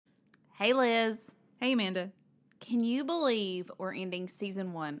Hey, Liz. Hey, Amanda. Can you believe we're ending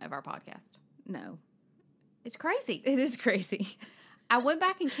season 1 of our podcast? No. It's crazy. It is crazy. I went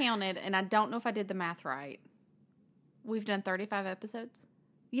back and counted, and I don't know if I did the math right. We've done 35 episodes.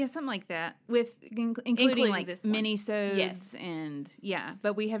 Yeah, something like that. With including like this one. mini-sodes Yes. and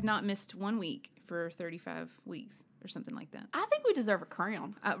but we have not missed 1 week for 35 weeks or something like that. I think we deserve a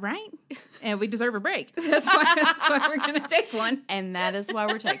crown. Right? And we deserve a break. That's why we're going to take one. And that is why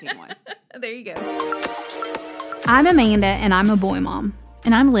we're taking one. There you go. I'm Amanda, and I'm a boy mom.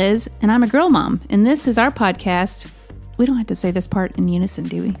 And I'm Liz, and I'm a girl mom. And this is our podcast. We don't have to say this part in unison,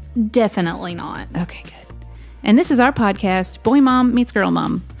 do we? Definitely not. Okay, good. And this is our podcast, Boy Mom Meets Girl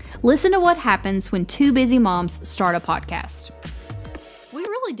Mom. Listen to what happens when two busy moms start a podcast. We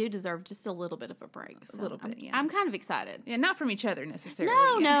really do deserve just a little bit of a break. So A little bit, yeah. I'm kind of excited. Yeah, not from each other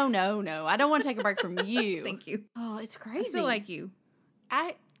necessarily. No. I don't want to take a break from you. Thank you. Oh, it's crazy. I still like you.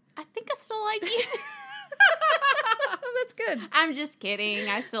 I think I still like you. That's good. I'm just kidding.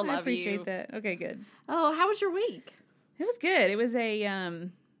 I still love you. I appreciate that. Okay, good. Oh, how was your week? It was good. It was a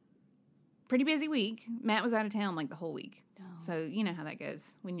pretty busy week. Matt was out of town like the whole week. Oh. So you know how that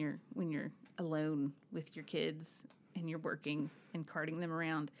goes when you're alone with your kids and you're working and carting them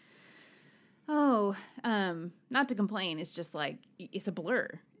around. Oh, not to complain. It's just like, it's a blur.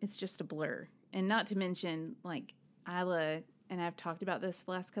 It's just a blur. And not to mention, like, Isla, and I've talked about this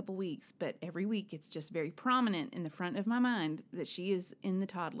the last couple weeks, but every week it's just very prominent in the front of my mind that she is in the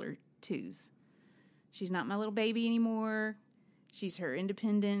toddler twos. She's not my little baby anymore. She's her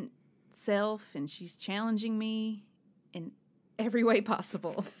independent self, and she's challenging me in every way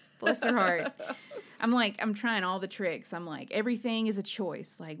possible. Bless her heart. I'm trying all the tricks. I'm like, everything is a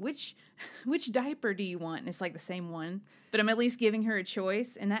choice. Like, which diaper do you want? And it's like the same one. But I'm at least giving her a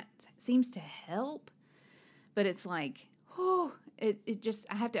choice, and that seems to help. But it's like, it just,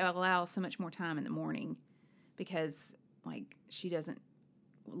 I have to allow so much more time in the morning because, like, she doesn't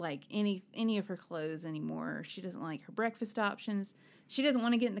like any of her clothes anymore. She doesn't like her breakfast options. She doesn't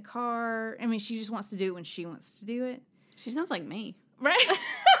want to get in the car. I mean, she just wants to do it when she wants to do it. She sounds like me. Right?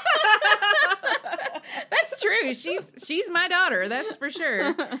 That's true. She's my daughter. That's for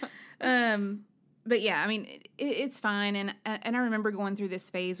sure. But yeah, I mean, it's fine. And I remember going through this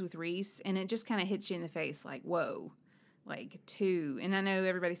phase with Reese, and it just kind of hits you in the face, like, whoa, like 2. And I know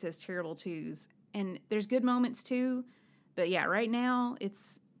everybody says terrible 2s, and there's good moments too. But yeah, right now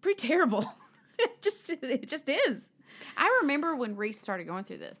it's pretty terrible. It just is. I remember when Reese started going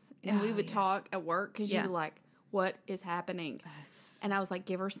through this, and we would talk at work because you were like, what is happening? And I was like,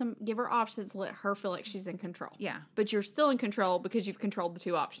 give her options, let her feel like she's in control. Yeah. But you're still in control because you've controlled the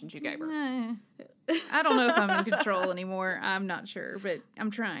 2 options you gave her. I don't know if I'm in control anymore. I'm not sure, but I'm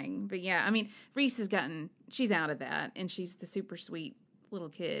trying. But yeah, I mean, Reese she's out of that, and she's the super sweet little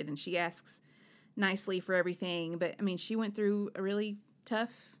kid, and she asks nicely for everything. But I mean, she went through a really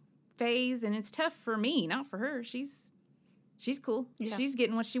tough phase, and it's tough for me, not for her. She's cool. Yeah. She's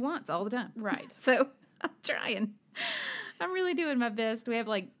getting what she wants all the time. Right. So I'm trying. I'm really doing my best. We have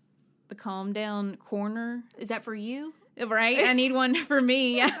like the calm down corner. Is that for you? Right? I need one for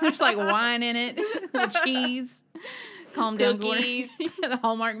me. There's like wine in it, little cheese, calm down corner. The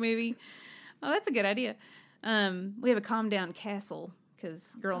Hallmark movie. Oh, that's a good idea. We have a calm down castle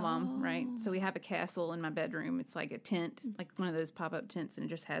because girl mom, right? So we have a castle in my bedroom. It's like a tent, like one of those pop-up tents, and it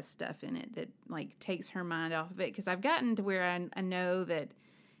just has stuff in it that like takes her mind off of it. Because I've gotten to where I know that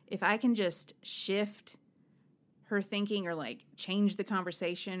if I can just shift her thinking or like change the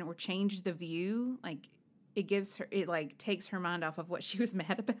conversation or change the view, like it like takes her mind off of what she was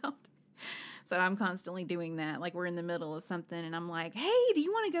mad about. So I'm constantly doing that. Like we're in the middle of something and I'm like, hey, do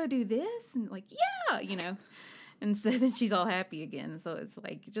you want to go do this? And like, yeah, And so then she's all happy again. So it's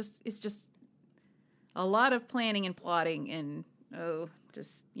like, it's just a lot of planning and plotting and,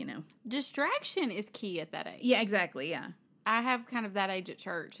 Distraction is key at that age. Yeah, exactly. Yeah. I have kind of that age at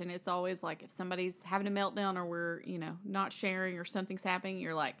church, and it's always like if somebody's having a meltdown or we're, not sharing or something's happening,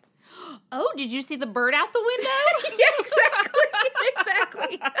 you're like, oh, did you see the bird out the window? Yeah,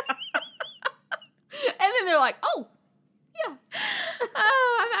 exactly. And then they're like, oh, yeah.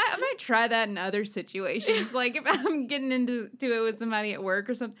 Oh, I might try that in other situations. Like if I'm getting into it with somebody at work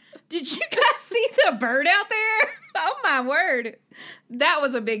or something. Did you guys see the bird out there? Oh, my word. That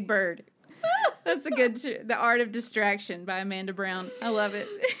was a big bird. That's a good, The Art of Distraction by Amanda Brown. I love it.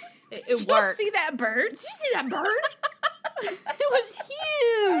 It works. See that bird? Did you see that bird? It was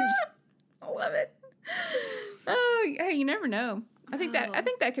huge. I love it. Oh, hey, you never know. I think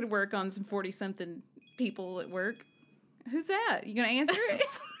that could work on some 40-something people at work. Who's that? You gonna answer it?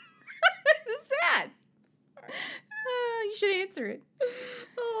 Who's that? You should answer it.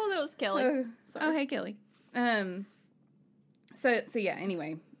 Oh, that was Kelly. Oh, hey, Kelly. So yeah.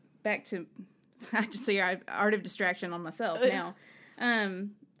 Anyway, back to I just see art of distraction on myself now.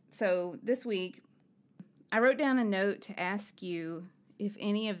 So this week, I wrote down a note to ask you if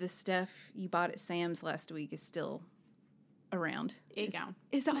any of the stuff you bought at Sam's last week is still around. It's gone.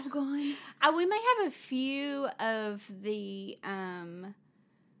 It's all gone. We may have a few of the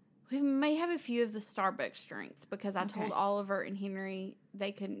Starbucks drinks because I told Oliver and Henry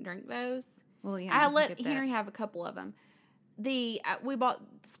they couldn't drink those. Well, yeah, I let Henry have a couple of them. We bought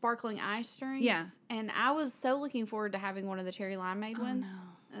sparkling ice drinks. Yeah, and I was so looking forward to having one of the cherry limeade ones.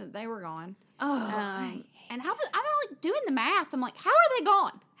 No. They were gone. Oh, and I'm like doing the math. I'm like, how are they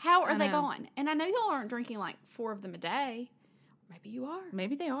gone? How are they gone? And I know y'all aren't drinking like 4 of them a day. Maybe you are.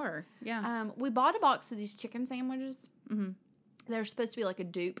 Maybe they are. Yeah. We bought a box of these chicken sandwiches. Mm-hmm. They're supposed to be like a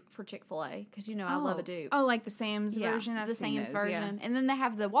dupe for Chick-fil-A because I love a dupe. Oh, like the Sam's version. I've seen Sam's those, version, and then they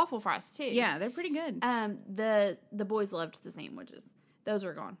have the waffle fries too. Yeah, they're pretty good. The boys loved the sandwiches. Those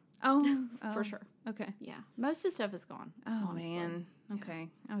are gone. Oh, for sure. Okay. Yeah, most of the stuff is gone. Oh honestly. man. Okay.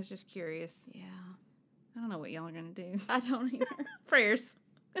 I was just curious. Yeah. I don't know what y'all are gonna do. I don't either. Prayers.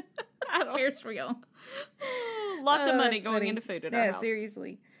 Prayers for y'all. Lots of money going into food at our house. Yeah,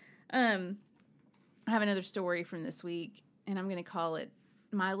 seriously. I have another story from this week, and I'm going to call it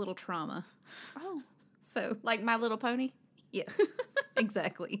My Little Trauma. Oh. So, like My Little Pony? Yes,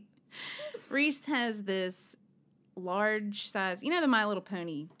 exactly. Reese has this large size, the My Little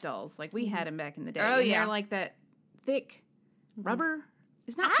Pony dolls. Like, we had them back in the day. Oh, and yeah. They're like that thick rubber.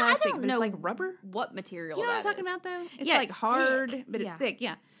 It's not plastic, I don't but know it's like rubber. What material You know what I'm talking about, though? It's like hard, thick. but it's thick,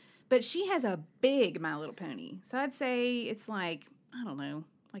 yeah. But she has a big My Little Pony. So I'd say it's like, I don't know,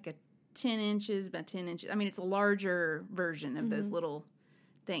 like a 10 inches by 10 inches. I mean, it's a larger version of those little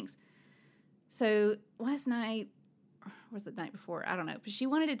things. So last night, or was it the night before? I don't know. But she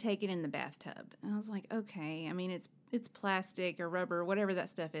wanted to take it in the bathtub. And I was like, okay. I mean, it's plastic or rubber, whatever that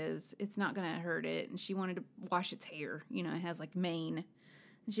stuff is. It's not going to hurt it. And she wanted to wash its hair. It has like mane.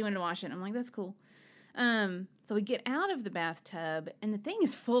 And she wanted to wash it. And I'm like, that's cool. So we get out of the bathtub, and the thing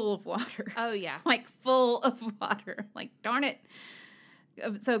is full of water. Oh, yeah. Like, full of water. Like, darn it.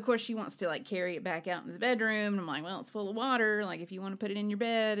 So, of course, she wants to, like, carry it back out into the bedroom. And I'm like, well, it's full of water. Like, if you want to put it in your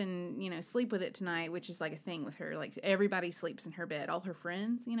bed and, sleep with it tonight, which is, like, a thing with her. Like, everybody sleeps in her bed. All her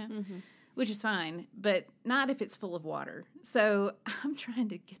friends, which is fine. But not if it's full of water. So, I'm trying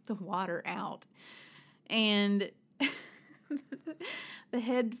to get the water out. And the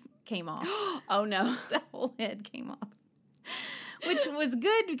head came off. Oh, no. The whole head came off. Which was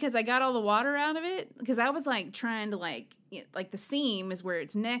good because I got all the water out of it. Because I was, like, trying to, like the seam is where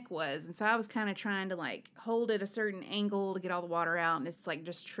its neck was. And so I was kind of trying to, like, hold at a certain angle to get all the water out. And it's, like,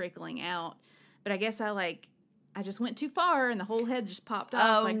 just trickling out. But I guess I just went too far and the whole head just popped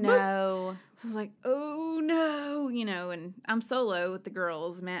off. Oh, like, no. Whoop. So I was like, oh, no. And I'm solo with the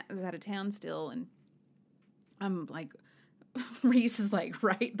girls. Matt is out of town still. And I'm, like... Reese is like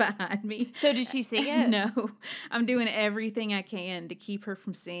right behind me. So did she see it? No. I'm doing everything I can to keep her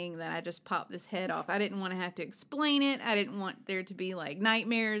from seeing that I just popped this head off. I didn't want to have to explain it. I didn't want there to be like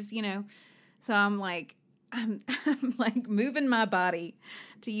nightmares, So I'm like moving my body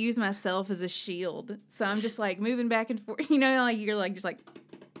to use myself as a shield. So I'm just like moving back and forth. Like you're like just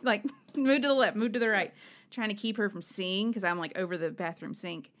like move to the left, move to the right, trying to keep her from seeing because I'm like over the bathroom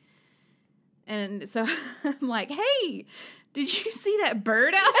sink. And so I'm like, hey, did you see that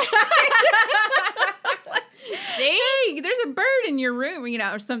bird outside? Hey, there's a bird in your room,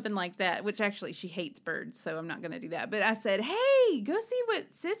 or something like that, which actually she hates birds, so I'm not going to do that. But I said, hey, go see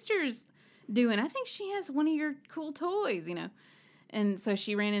what sister's doing. I think she has one of your cool toys, And so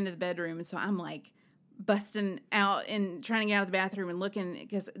she ran into the bedroom, and so I'm like busting out and trying to get out of the bathroom and looking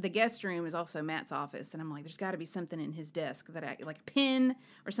because the guest room is also Matt's office, and I'm like, there's got to be something in his desk that I like a pin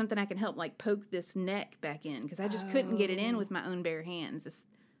or something I can help like poke this neck back in because I just couldn't get it in with my own bare hands. This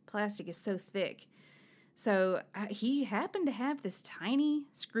plastic is so thick. So he happened to have this tiny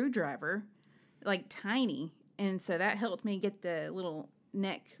screwdriver, like tiny, and so that helped me get the little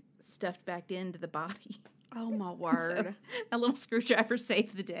neck stuffed back into the body. Oh my word! So that little screwdriver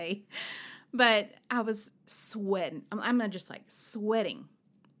saved the day. But I was sweating. I'm just like sweating,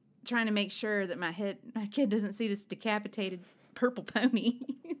 trying to make sure that my kid doesn't see this decapitated purple pony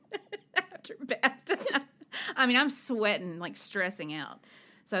after bath. I mean, I'm sweating, like stressing out.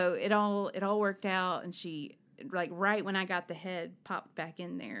 So it all worked out, and she like right when I got the head popped back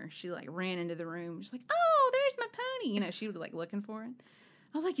in there, she like ran into the room. She's like, "Oh, there's my pony." She was like looking for it.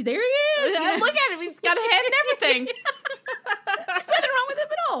 I was like, "There he is!" Look at him. He's got a head and everything. There's nothing wrong with him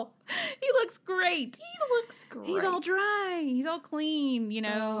at all. He looks great. He looks great. He's all dry. He's all clean, you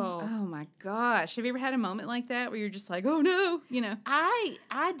know. Oh. Oh my gosh. Have you ever had a moment like that where you're just like, oh no, you know? I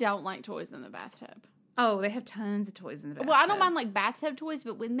don't like toys in the bathtub. Oh, they have tons of toys in the bathtub. Well, I don't mind like bathtub toys,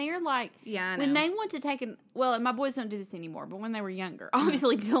 but when they're like, Yeah, I know. when they want to take well, and my boys don't do this anymore, but when they were younger,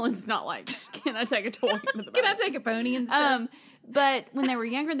 obviously Dylan's not like, can I take a toy into the bathtub? Can I take a pony in the tub? But when they were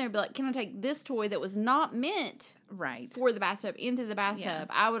younger, they'd be like, can I take this toy that was not meant Right. for the bathtub into the bathtub? Yeah.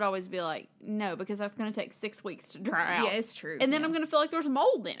 I would always be like, no, because that's going to take 6 weeks to dry out. Yeah, it's true. And then yeah. I'm going to feel like there's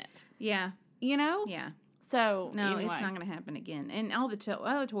mold in it, Yeah. you know? Yeah. So, No, anyway. it's not going to happen again. And all the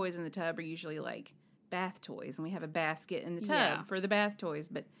toys in the tub are usually like bath toys, and we have a basket in the tub Yeah. for the bath toys.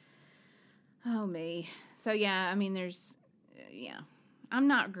 But oh me, so yeah, I mean, I'm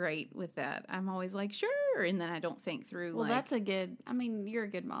not great with that. I'm always like sure, and then I don't think through. Well, like, that's a good, I mean, you're a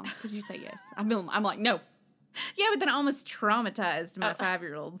good mom because you say yes. I'm like, no. yeah, but then I almost traumatized my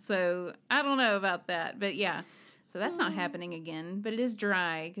 5-year-old, so I don't know about that. But yeah, so that's not happening again. But it is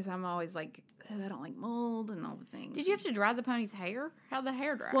dry because I'm always like, I don't like mold and all the things. Did you have to dry the pony's hair? How'd the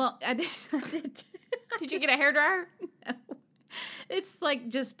hair dry? Well, I did. Did you get a hair dryer? No. It's like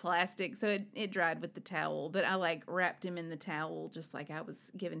just plastic, so it dried with the towel. But I like wrapped him in the towel, just like I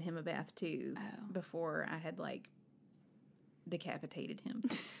was giving him a bath too, before I had like decapitated him.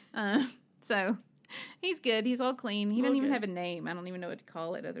 So he's good. He's all clean. He doesn't even have a name. I don't even know what to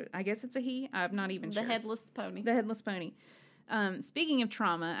call it. I guess it's a he. I'm not even sure. The headless pony. The headless pony. Speaking of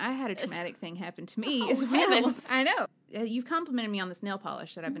trauma, I had a traumatic thing happen to me Oh, as well. heavens. I know. You've complimented me on this nail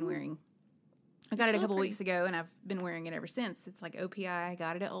polish that I've been wearing. I got it a couple weeks ago, and I've been wearing it ever since. It's like OPI. I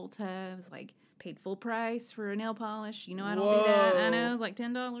got it at Ulta. It was like paid full price for a nail polish. You know, I don't do that. I know. It was like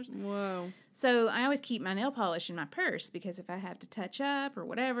 $10. Whoa. So I always keep my nail polish in my purse because if I have to touch up or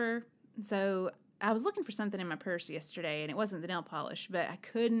whatever. So I was looking for something in my purse yesterday, and it wasn't the nail polish, but I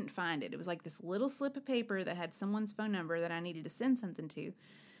couldn't find it. It was like this little slip of paper that had someone's phone number that I needed to send something to.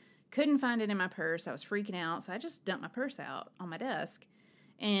 Couldn't find it in my purse. I was freaking out, so I just dumped my purse out on my desk.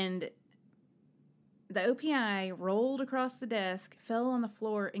 And the OPI rolled across the desk, fell on the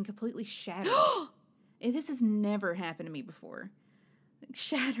floor, and completely shattered. And this has never happened to me before.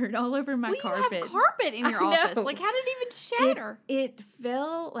 Shattered all over my carpet. You have carpet in your office. Like, how did it even shatter? It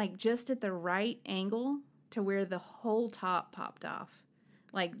fell like just at the right angle to where the whole top popped off.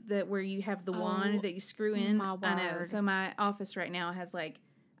 Like where you have the wand that you screw in. My I know. word. So my office right now has like,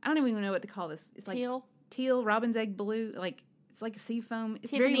 I don't even know what to call this. It's like Teal, robin's egg blue. Like it's like a sea foam.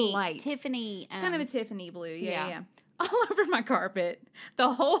 It's Tiffany, very light. Tiffany. It's kind of a Tiffany blue. yeah. Yeah. All over my carpet.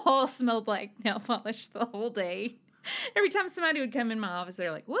 The whole hall smelled like nail polish the whole day. Every time somebody would come in my office,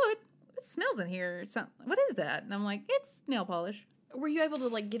 they're like, what smells in here? What is that? And I'm like, it's nail polish. Were you able to,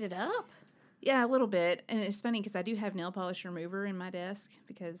 like, get it up? Yeah, a little bit. And it's funny because I do have nail polish remover in my desk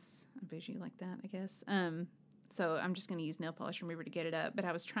because I'm bougie like that, I guess. So I'm just going to use nail polish remover to get it up. But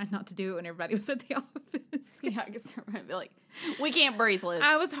I was trying not to do it when everybody was at the office. Yeah, I guess everybody would be like, we can't breathe, Liz.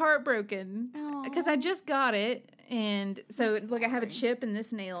 I was heartbroken because I just got it. And so, I have a chip in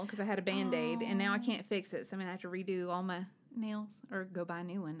this nail because I had a Band-Aid, and now I can't fix it. So I'm going to have to redo all my nails or go buy a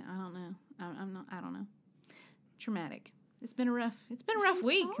new one. I don't know. I don't know. Traumatic. It's been a rough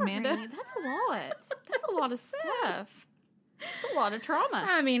week, sorry. Amanda. That's a lot. That's a lot of stuff. That's a lot of trauma.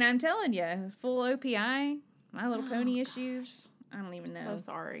 I mean, I'm telling you, full OPI, My Little Pony issues. I don't even know. So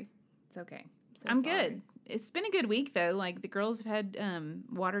sorry. It's okay. So I'm sorry. good. It's been a good week, though. Like, the girls have had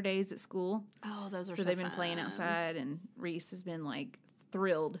water days at school. Oh, those are So they've been playing outside, and Reese has been, like,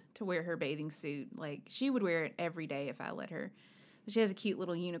 thrilled to wear her bathing suit. Like, she would wear it every day if I let her. But she has a cute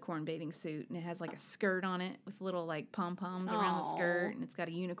little unicorn bathing suit, and it has, like, a skirt on it with little, like, pom-poms around the skirt, and it's got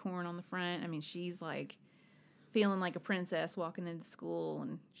a unicorn on the front. I mean, she's, like, feeling like a princess walking into school,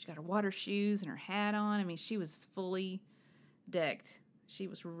 and she's got her water shoes and her hat on. I mean, she was fully decked. She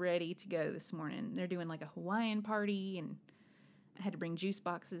was ready to go this morning. They're doing, like, a Hawaiian party, and I had to bring juice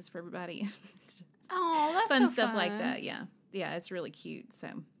boxes for everybody. Oh, that's fun so stuff fun. like that. Yeah, it's really cute. So,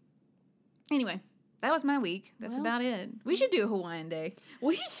 anyway, that was my week. That's about it. We should do a Hawaiian day.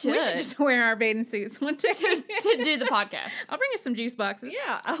 We should. We should just wear our bathing suits one day to do the podcast. I'll bring us some juice boxes.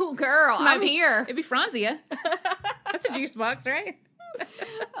 Yeah. Oh, girl, I'm here. It'd be Franzia. That's a juice box, right?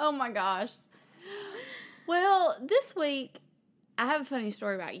 Oh my gosh. Well, this week I have a funny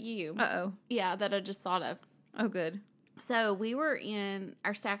story about you. Uh-oh. Yeah, that I just thought of. Oh, good. So we were in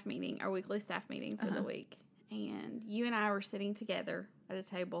our staff meeting, our weekly staff meeting for the week, and you and I were sitting together at a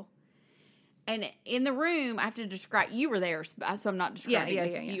table. And in the room, I have to describe, you were there, so I'm not describing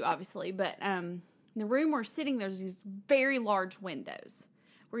this to you, obviously, but in the room we're sitting, there's these very large windows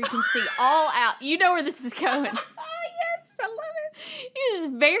where you can see all out. You know where this is going. Yes, I love it. Use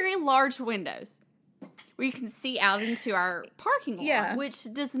very large windows where you can see out into our parking lot, Yeah.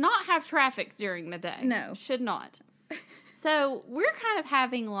 which does not have traffic during the day. No. Should not. So we're kind of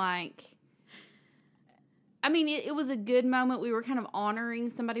having like, I mean, it was a good moment. We were kind of honoring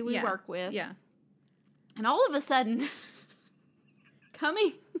somebody we work with. Yeah. And all of a sudden,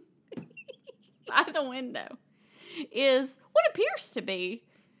 coming by the window is what appears to be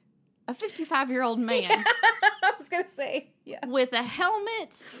a 55-year-old man I was going to say. Yeah. with a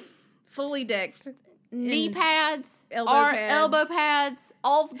helmet, Fully decked. knee pads, elbow pads. elbow pads,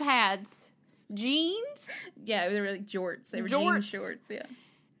 all the pads, jeans, Yeah, they were like jorts. They were jean Jorts. shorts, yeah.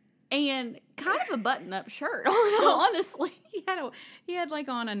 and kind of a button-up shirt, honestly. He had like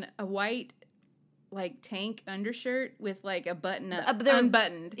on a white like tank undershirt with like a button up There-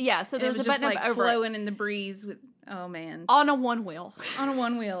 unbuttoned. Yeah, so And there's it was a just button like up over it flowing in the breeze with man on a one wheel. on a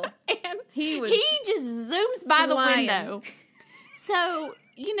one wheel. And He was he just zooms by the flying. window. So,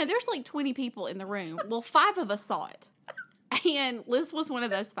 there's like 20 people in the room. Well, 5 of us saw it. And Liz was one of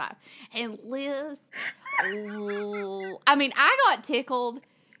those 5. And Liz, I mean, I got tickled,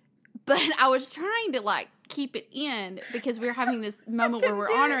 but I was trying to like keep it in because we were having this moment where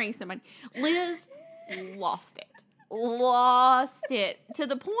we're honoring somebody. Liz lost it to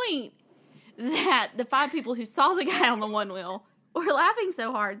the point that the 5 people who saw the guy on the one wheel were laughing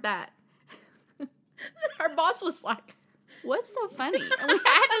so hard that our boss was like, "What's so funny?" And we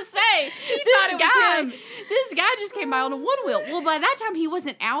had to say, this guy just came by on a one wheel. Well, by that time he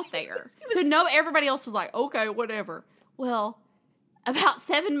wasn't out there, so everybody else was like, "Okay, whatever." Well, about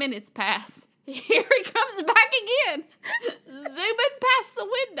 7 minutes pass. Here he comes back again, zooming past the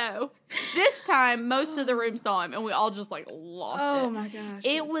window. This time, most of the room saw him, and we all just like lost it. Oh my gosh.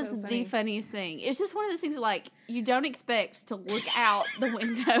 It was so the funny. funniest thing. It's just one of those things like you don't expect to look out the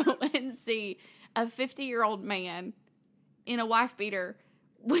window and see a 50-year-old man in a wife beater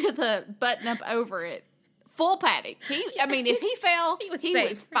with a button up over it, full padding. If he fell, He was was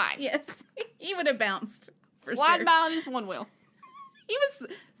safe. fine. Yes. He would have bounced for Flying sure. by on his one wheel. He was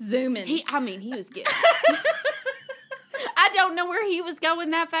zooming. He was getting. I don't know where he was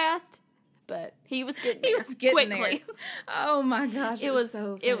going that fast, but he was getting there. He was getting quickly. there. Oh my gosh. It was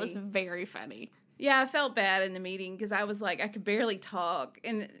so funny. It was very funny. Yeah, I felt bad in the meeting because I was like, I could barely talk.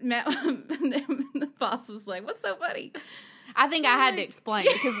 And Matt, the boss was like, "What's so funny?" I think I had to explain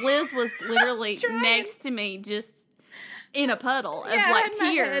because Liz was literally trying. next to me, just in a puddle of I like had my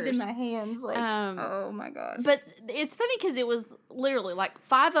head tears. in my hands. Like, oh my gosh. But it's funny because it was literally like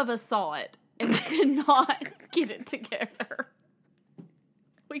 5 of us saw it and could not get it together.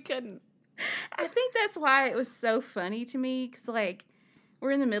 We couldn't. I think that's why it was so funny to me because, like,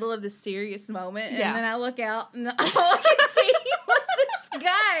 we're in the middle of this serious moment, Yeah. and then I look out, and all I can see was this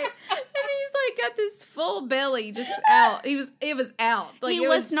guy, and he's like got this full belly just out. It was out. Like, He it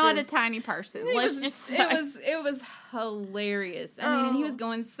was not just, a tiny person. it Let's was- just say. it was hilarious. I mean, and he was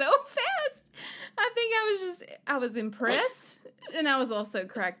going so fast. I think I was impressed, and I was also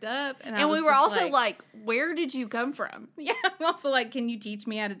cracked up, and I And was we were just also like, where did you come from? yeah, I'm also like, can you teach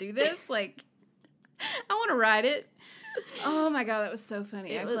me how to do this? Like, I want to ride it. Oh my god, that was so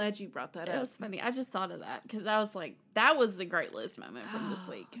funny. I'm glad you brought that It up. was funny. I just thought of that because I was like, that was the great Liz moment from this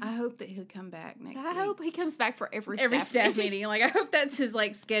week. I hope that he'll come back next week. I hope he comes back for every staff meeting. Like, I hope that's his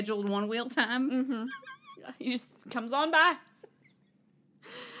like scheduled one wheel time. Mm-hmm. He just comes on by.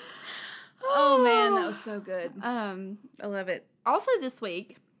 Oh man, that was so good. I love it. Also this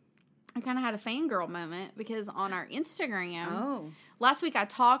week, I kind of had a fangirl moment because on our Instagram, Oh, last week I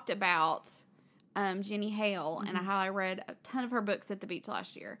talked about Jenny Hale Mm-hmm. and how I read a ton of her books at the beach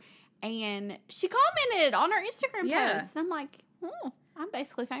last year. And she commented on our Instagram Yeah. post. And I'm like, oh, I'm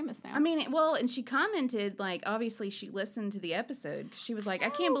basically famous now. I mean, well, and she commented like, obviously she listened to the episode. 'Cause she was like, I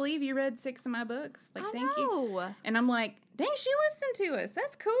can't believe you read 6 of my books. Like, thank you. you. And I'm like, dang, she listened to us.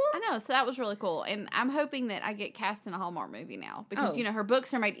 That's cool. I know, so that was really cool. And I'm hoping that I get cast in a Hallmark movie now. Because, Oh. her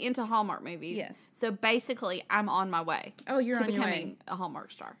books are made into Hallmark movies. Yes. So basically, I'm on my way Oh, you're to on your way. becoming a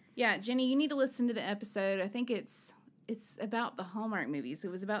Hallmark star. Yeah, Jenny, you need to listen to the episode. I think it's about the Hallmark movies.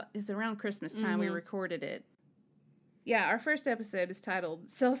 It's around Christmas time we recorded it. Yeah, our first episode is titled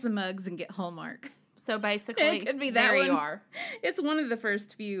 "Sell Some Mugs and Get Hallmark." So basically, It could be that there you one. are. It's one of the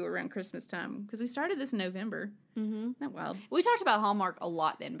first few around Christmas time because we started this in November. Mm-hmm. Isn't that wild? We talked about Hallmark a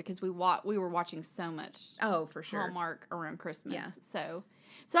lot then because we were watching so much Oh, for sure. Hallmark around Christmas. Yeah. So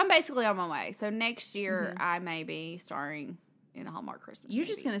I'm basically on my way. So next year I may be starring in a Hallmark Christmas. You're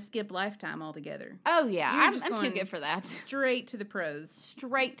just movie. gonna skip Lifetime altogether. Oh yeah, You're just I'm too going- good for that. Straight to the pros.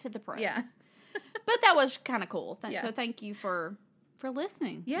 Straight to the pros. Yeah. But that was kind of cool. Yeah. So thank you for for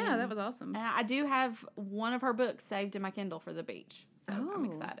listening. Yeah, that was awesome. And I do have one of her books saved in my Kindle for the beach. So I'm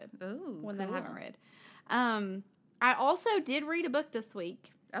excited. Oh, one that I haven't read. I also did read a book this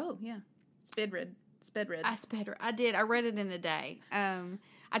week. Oh, yeah. Sped read. I did. I read it in a day.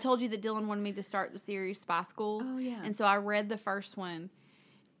 I told you that Dylan wanted me to start the series Spy School. Oh, yeah. And so I read the first one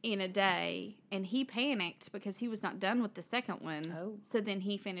in a day, and he panicked because he was not done with the second one. Oh. So then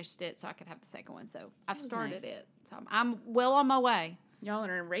he finished it so I could have the second one. So I've started nice. it. So I'm well on my way. Y'all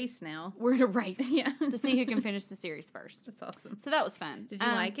are in a race now. We're in a race Yeah. to see who can finish the series first. That's awesome. So that was fun. Did you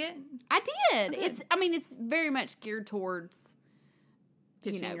like it? I did. Good. It's very much geared towards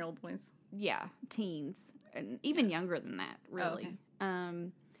 15-year-old boys. Yeah, teens, and even younger than that, really. Oh,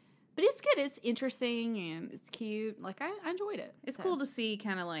 okay. But it's good. It's interesting and it's cute. Like I enjoyed it. It's cool to see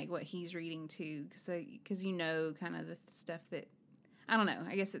kind of like what he's reading too, because you know kind of the stuff that I don't know.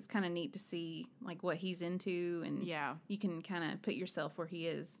 I guess it's kind of neat to see like what he's into, and Yeah. you can kind of put yourself where he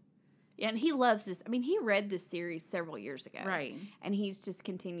is. Yeah, and he loves this. I mean, he read this series several years ago, Right. And he's just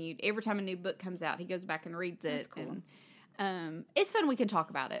continued. Every time a new book comes out, he goes back and reads it. That's cool. And, it's fun. We can talk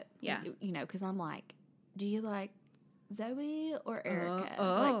about it. Yeah. You know, because I'm like, do you like Zoe or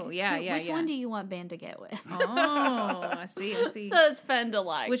Erica? Yeah. Which one do you want Ben to get with? Oh, I see. So it's fun to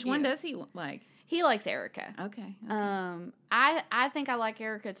like. Which one does he like? He likes Erica. Okay. I think I like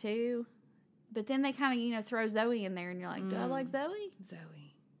Erica too, but then they kind of throw Zoe in there, and you're like, do I like Zoe?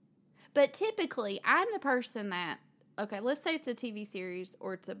 Zoe. But typically, I'm the person that let's say it's a TV series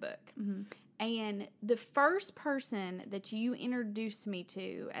or it's a book, and the first person that you introduced me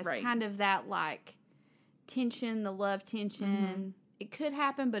to as kind of that like tension, the love tension. It could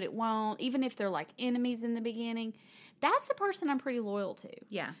happen, but it won't. Even if they're like enemies in the beginning, that's the person I'm pretty loyal to.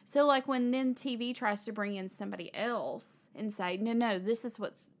 Yeah. So like when then TV tries to bring in somebody else and say, no, this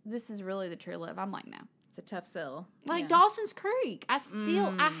is really the true love. I'm like, no. It's a tough sell. Like Dawson's Creek. I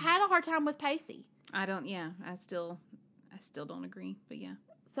had a hard time with Pacey. I still don't agree, but yeah.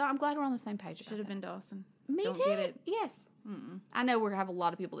 So I'm glad we're on the same page. Should have been Dawson. Me don't too. Get it. Yes. I know we have a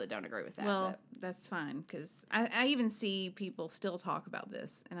lot of people that don't agree with that. Well, that's fine, because I even see people still talk about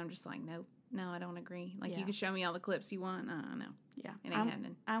this, and I'm just like, no, I don't agree. Like, you can show me all the clips you want. No. Yeah. It ain't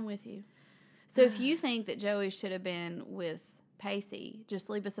happening. I'm with you. So if you think that Joey should have been with Pacey, just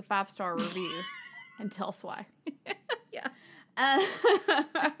leave us a 5-star review and tell us why. Yeah.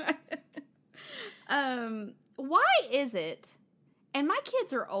 Why is it, and my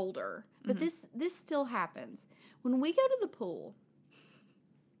kids are older, but this still happens. When we go to the pool,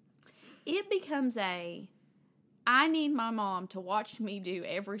 it becomes I need my mom to watch me do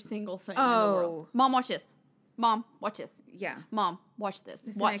every single thing in the world. Mom, watch this. Mom, watch this. Yeah. Mom, watch this.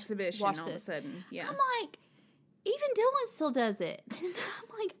 It's watch, an exhibition watch all this. of a sudden. Yeah. I'm like, even Dylan still does it. And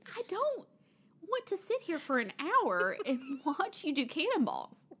I'm like, I don't want to sit here for an hour and watch you do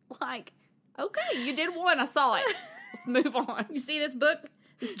cannonballs. Like, okay, you did one. I saw it. Let's move on. You see this book?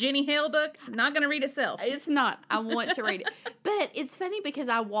 This Jenny Hale book? Not going to read itself. It's not. I want to read it. But it's funny because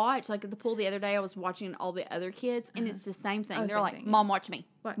I watched, like at the pool the other day, I was watching all the other kids, and it's the same thing. They're like, Mom, watch me.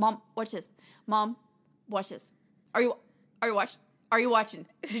 Watch. Mom, watch this. Mom, watch this. Are you watching?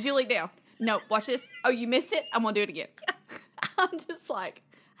 Did you lay down? No, watch this. Oh, you missed it? I'm going to do it again. I'm just like,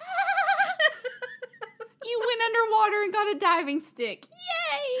 you went underwater and got a diving stick.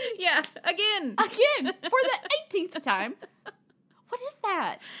 Yay! Yeah, again, for the 18th time. What is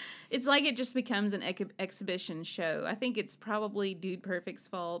that? It's like it just becomes an exhibition show. I think it's probably Dude Perfect's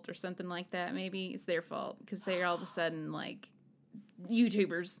fault or something like that. Maybe it's their fault because they're all of a sudden like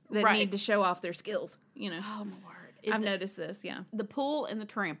YouTubers that need to show off their skills. Oh my word! I've noticed this. Yeah, the pool and the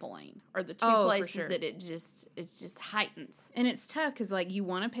trampoline are the two places that it just heightens. And it's tough because like you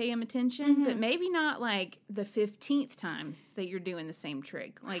want to pay them attention, but maybe not like the 15th time that you're doing the same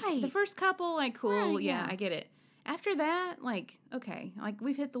trick. Like the first couple, like cool, yeah, I get it. After that, like, okay, like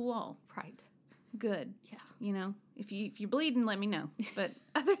we've hit the wall. Right. Good. Yeah. If you're bleeding, let me know. But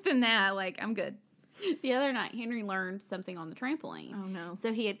other than that, like, I'm good. The other night, Henry learned something on the trampoline. Oh, no.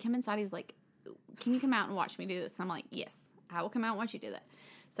 So he had come inside. He's like, can you come out and watch me do this? And I'm like, yes, I will come out and watch you do that.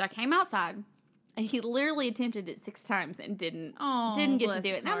 So I came outside, and he literally attempted it 6 times and didn't get to do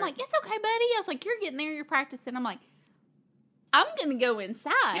it. And I'm like, it's okay, buddy. I was like, you're getting there. You're practicing. I'm like, I'm going to go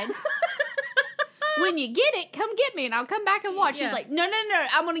inside. When you get it, come get me, and I'll come back and watch. Yeah. He's like, no,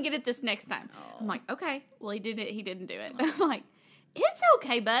 I'm going to get it this next time. Oh. I'm like, okay. Well, he did it. He didn't do it. I'm like, it's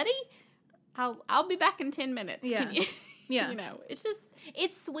okay, buddy. I'll be back in 10 minutes. Yeah. Yeah.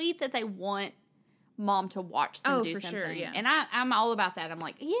 It's sweet that they want mom to watch them do for something. Sure, yeah. And I'm all about that. I'm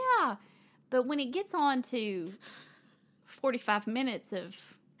like, yeah. But when it gets on to 45 minutes of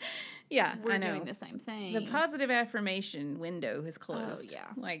Yeah, we're I know. doing the same thing. The positive affirmation window has closed. Oh, yeah.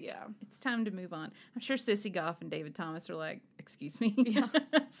 Like, Yeah. it's time to move on. I'm sure Sissy Goff and David Thomas are like, excuse me. Yeah.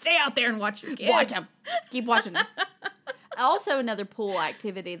 Stay out there and watch your kids. Watch them. Keep watching them. Also, another pool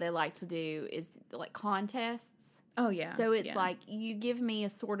activity they like to do is like contests. Oh, yeah. So it's yeah. like you give me a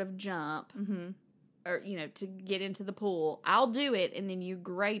sort of jump Mm-hmm. or, to get into the pool. I'll do it and then you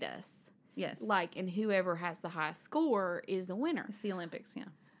grade us. Yes. Like, and whoever has the highest score is the winner. It's the Olympics, yeah.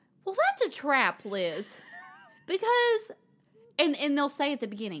 Well, that's a trap, Liz. Because, and they'll say at the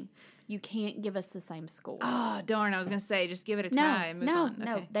beginning, you can't give us the same score. Oh, darn. I was going to say, just give it a tie and move on.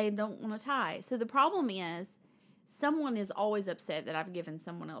 No, Okay. they don't want to tie. So the problem is, someone is always upset that I've given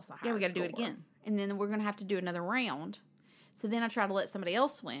someone else a higher Yeah, we got to do it score. again. And then we're going to have to do another round. So then I try to let somebody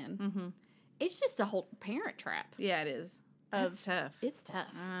else win. Mm-hmm. It's just a whole parent trap. Yeah, it is. It's tough. It's tough.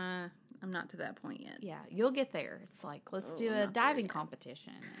 I'm not to that point yet. Yeah, you'll get there. It's like, let's do I'm a not there diving yet.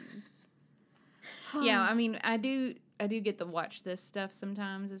 competition. Yeah, I mean, I do get to watch this stuff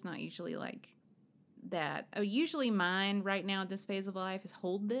sometimes. It's not usually like that. Usually mine right now at this phase of life is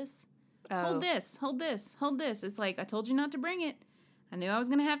hold this. Oh. Hold this, hold this, hold this. It's like, I told you not to bring it. I knew I was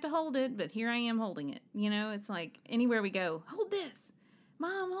going to have to hold it, but here I am holding it. It's like anywhere we go, hold this.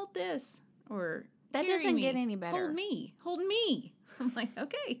 Mom, hold this. Or That carry doesn't me. get any better. Hold me. Hold me. I'm like,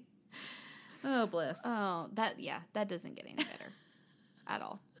 okay. Oh, bless. Oh, that doesn't get any better at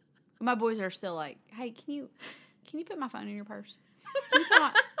all. My boys are still like, hey, can you put my phone in your purse? Can you put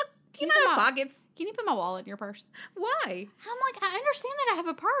my, Can you have pockets? Can you put my wallet in your purse? Why? I'm like, I understand that I have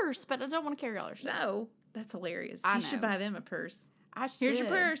a purse, but I don't want to carry all your stuff. No. That's hilarious. I You should know. buy them a purse. I should. Here's your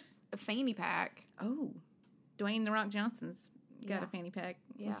purse. A fanny pack. Oh. Dwayne The Rock Johnson's got Yeah. a fanny pack.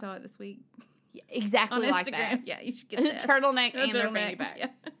 Yeah. We saw it this week. Yeah, exactly On like Instagram. that. Yeah, you should get that. Turtleneck That's and their turtleneck. fanny pack. Yeah.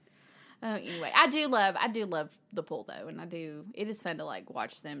 Anyway, I do love the pool though, and it is fun to like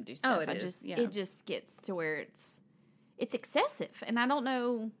watch them do stuff. Oh, it is, yeah. It just gets to where it's excessive, and I don't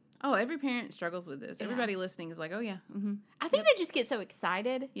know. Oh, every parent struggles with this. Yeah. Everybody listening is like, oh, yeah. Mm-hmm. I think they just get so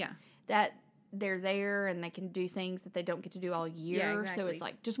excited Yeah. that they're there and they can do things that they don't get to do all year. Yeah, So exactly. it's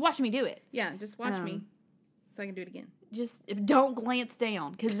like, just watch me do it. Yeah, just watch me Um, so I can do it again. Just don't glance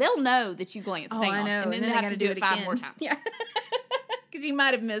down, because they'll know that you glanced down. Oh, I know. And then they have to do it 5 more times. Yeah. Because you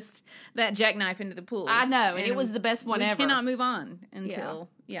might have missed that jackknife into the pool. I know, and it was the best one we ever. cannot move on until,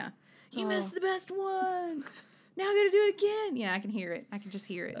 You Oh. missed the best one. Now I got to do it again. Yeah, I can hear it. I can just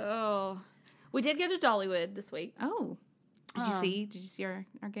hear it. Oh. We did go to Dollywood this week. Oh. Did you see our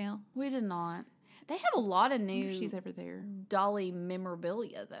gal? We did not. They have a lot of I wonder new if she's ever there. Dolly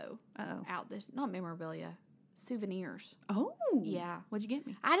memorabilia, though. Uh-oh. Out this, not memorabilia, souvenirs. Oh. Yeah. What'd you get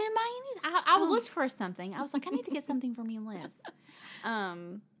me? I didn't buy anything. I looked for something. I was like, I need to get something for me and Liz.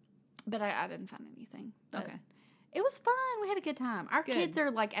 But I didn't find anything. But Okay. It was fun. We had a good time. Our Good. kids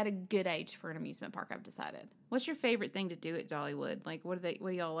are like at a good age for an amusement park, I've decided. What's your favorite thing to do at Dollywood? Like, what do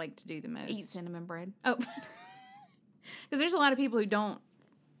y'all like to do the most? Eat cinnamon bread. Oh. Because there's a lot of people who don't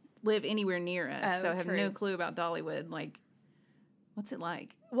live anywhere near us, Oh, so have true. no clue about Dollywood. Like, what's it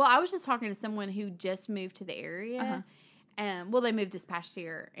like? Well, I was just talking to someone who just moved to the area. Uh-huh. And well, they moved this past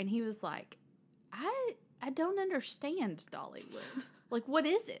year, and he was like, I don't understand Dollywood. Like, what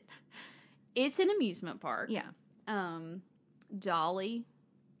is it? It's an amusement park. Yeah. Dolly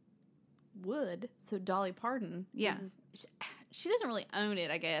Wood, so Dolly Parton. Yeah. She doesn't really own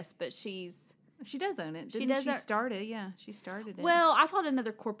it, I guess, but she's. She does own it. She Didn't does she own- start it? Yeah, she started it. Well, I thought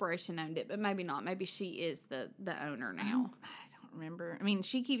another corporation owned it, but maybe not. Maybe she is the owner now. I don't remember. I mean,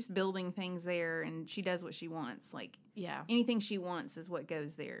 she keeps building things there, and she does what she wants. Like, Yeah. anything she wants is what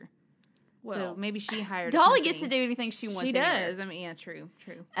goes there. Well, So maybe she hired Dolly a gets to company. do anything she wants. She anywhere. does. I mean, yeah, true.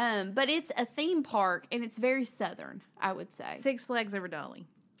 But it's a theme park, and it's very southern, I would say. Six Flags over Dolly.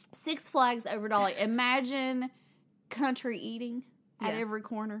 Six Flags over Dolly. Imagine country eating at Yeah. every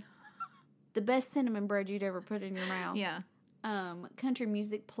corner. The best cinnamon bread you'd ever put in your mouth. Yeah. Country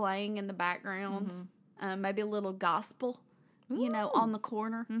music playing in the background. Mhm. Maybe a little gospel, Ooh. on the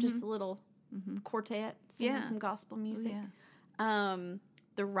corner. Mhm. Just a little Mhm. quartet singing Yeah. some gospel Ooh, music. yeah.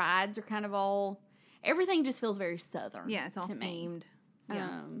 The rides are kind of everything just feels very southern. Yeah, it's all to me. themed.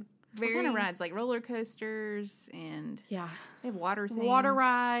 Yeah. Very What kind of rides? Like roller coasters and Yeah. they have water things. Water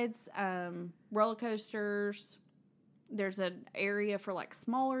rides, roller coasters. There's an area for like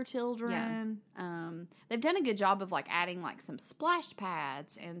smaller children. They've done a good job of like adding like some splash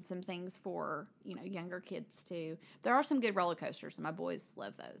pads and some things for younger kids too. There are some good roller coasters, and my boys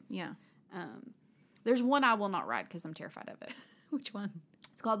love those. Yeah. There's one I will not ride because I'm terrified of it. Which one?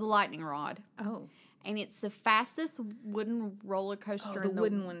 It's called the Lightning Rod, Oh. and it's the fastest wooden roller coaster the in the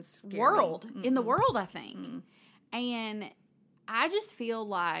wooden ones scare me. world. In the Mm-mm. world, I think. Mm. And I just feel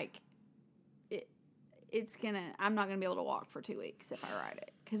like I'm not gonna be able to walk for 2 weeks if I ride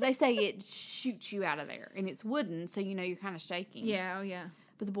it. Because they say it shoots you out of there. And it's wooden, so you're kind of shaking. Yeah, oh yeah.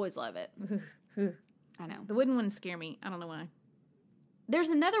 But the boys love it. I know. The wooden ones scare me. I don't know why. There's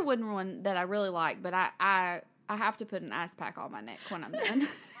another wooden one that I really like, but I have to put an ice pack on my neck when I'm done.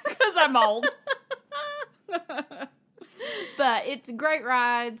 Because I'm old. But it's great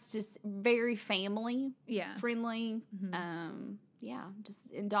rides, just very family friendly. Mm-hmm.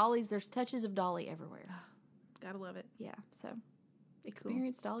 In Dolly's, there's touches of Dolly everywhere. Gotta love it. Yeah, so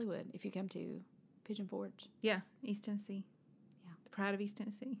experience Dollywood if you come to Pigeon Forge. Yeah, East Tennessee. Yeah. The pride of East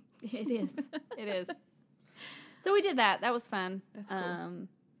Tennessee. It is. It is. So we did that. That was fun. That's cool.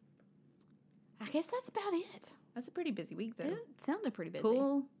 I guess that's about it. That's a pretty busy week, though. It sounded pretty busy.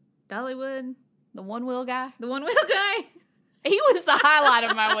 Pool, Dollywood. The one-wheel guy. The one-wheel guy. He was the highlight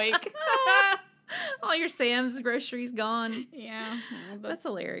of my week. All your Sam's groceries gone. Yeah. That's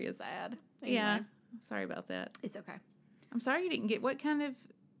hilarious. Sad. Anyway. Yeah. Sorry about that. It's okay. I'm sorry you didn't get what kind of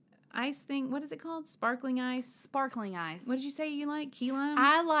ice thing? What is it called? Sparkling ice? Sparkling ice. What did you say you like? Key lime?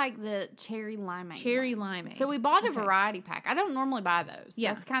 I like the cherry limeade. Cherry ones. limeade. So we bought a variety pack. I don't normally buy those.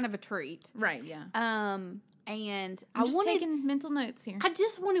 Yeah. That's kind of a treat. Right, yeah. And I'm just taking mental notes here. I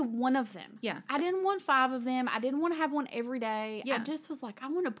just wanted one of them. Yeah. I didn't want 5 of them. I didn't want to have one every day. Yeah. I just was like, I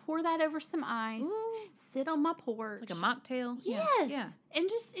want to pour that over some ice, sit on my porch. Like a mocktail? Yes. Yeah. And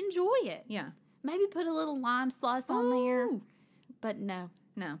just enjoy it. Yeah. Maybe put a little lime slice on there. But no.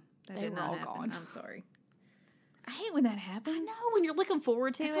 No. That They did were not all happen. gone. I'm sorry. I hate when that happens. I know, when you're looking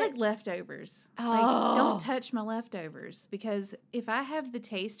forward to It's it. like leftovers. Oh. Like, don't touch my leftovers. Because if I have the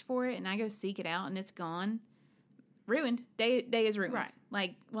taste for it and I go seek it out and it's gone, ruined. Day is ruined. Right.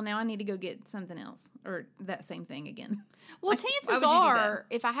 Like, well, now I need to go get something else or that same thing again. Well, Like, why chances would you do are,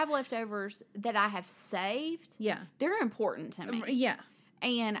 if I have leftovers that I have saved, Yeah. they're important to me. Yeah.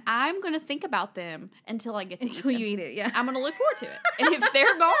 And I'm going to think about them until I get to Until eat you them. eat it. Yeah. I'm going to look forward to it. And if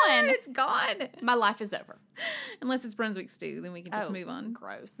they're gone, It's gone. my life is over. Unless it's Brunswick stew, then we can just move on.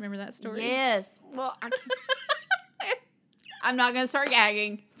 Gross. Remember that story? Yes. Well, I'm not going to start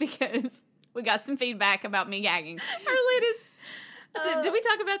gagging because we got some feedback about me gagging. Our latest. Did we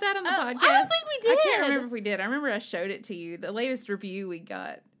talk about that on the podcast? I don't think we did. I can't remember if we did. I remember I showed it to you. The latest review we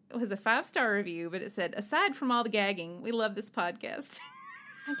got was a 5-star review, but it said, aside from all the gagging, we love this podcast.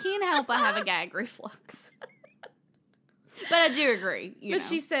 I can't help I have a gag reflux. But I do agree. But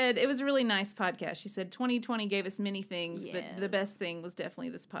she said, it was a really nice podcast. She said, 2020 gave us many things, but Yes. the best thing was definitely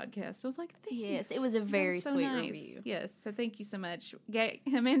this podcast. I was like, thanks. Yes, it was a That very so sweet nice. review. Yes, so thank you so much.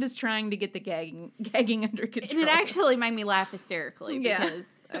 Amanda's trying to get the gagging under control. And it actually made me laugh hysterically Yeah.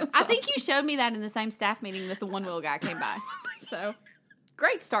 because I think you showed me that in the same staff meeting that the one-wheel guy came by. So,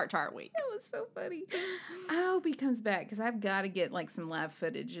 great start to our week. That was so funny. I hope he comes back because I've got to get like some live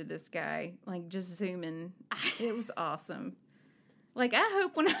footage of this guy, like just zooming. It was awesome. Like, I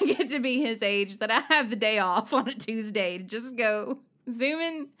hope when I get to be his age that I have the day off on a Tuesday to just go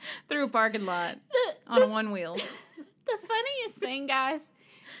zooming through a parking lot on a one wheel. The funniest thing, guys,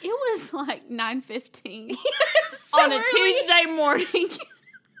 it was like 9:15 So on a early. Tuesday morning.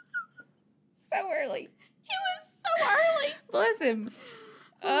 So early. It was so early. Bless him.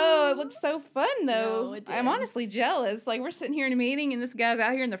 Oh, it looked so fun, though. No, it did. I'm honestly jealous. Like, we're sitting here in a meeting, and this guy's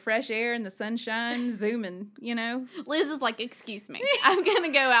out here in the fresh air and the sunshine, zooming, you know? Liz is like, excuse me. I'm going to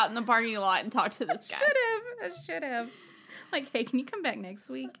go out in the parking lot and talk to this guy. I should have. Like, hey, can you come back next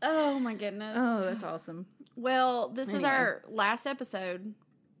week? Oh, my goodness. Oh, that's awesome. Well, this is Anyway. our last episode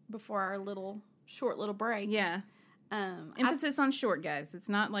before our short little break. Yeah. Emphasis on short, guys. It's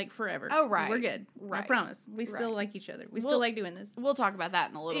not like forever. Oh, right. We're good. I Right. promise. We still Right. like each other. We Well- still like doing this. We'll talk about that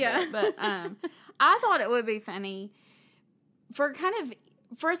in a little Yeah. bit. But I thought it would be funny for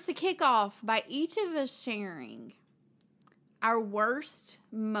us to kick off by each of us sharing our worst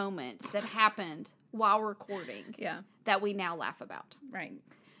moments that happened while recording Yeah. that we now laugh about. Right.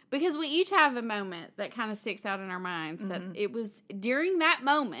 Because we each have a moment that kind of sticks out in our minds that it was during that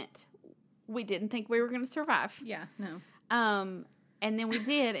moment we didn't think we were going to survive. Yeah. No. And then we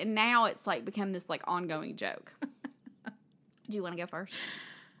did, and now it's like become this like ongoing joke. Do you want to go first?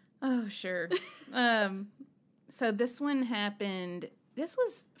 Oh, sure. So this one happened. This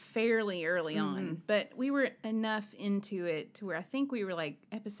was fairly early on, but we were enough into it to where I think we were like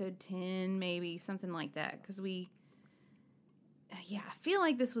episode 10, maybe something like that. Because I feel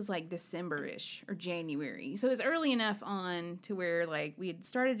like this was like December-ish or January. So it was early enough on to where like we had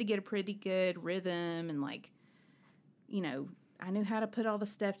started to get a pretty good rhythm and like, you know, I knew how to put all the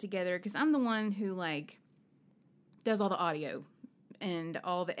stuff together because I'm the one who like does all the audio and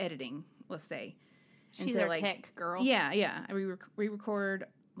all the editing, let's say. And She's so, our like, tech girl. Yeah. We re-record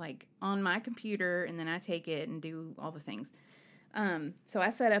like on my computer, and then I take it and do all the things. So I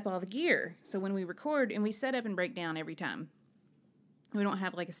set up all the gear. So when we record, and we set up and break down every time. We don't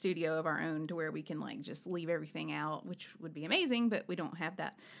have like a studio of our own to where we can like just leave everything out, which would be amazing, but we don't have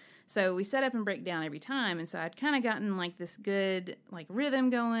that. So we set up and break down every time. And so I'd kind of gotten like this good like rhythm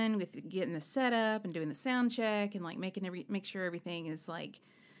going with getting the setup and doing the sound check and like make sure everything is like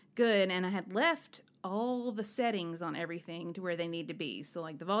good. And I had left all the settings on everything to where they need to be. So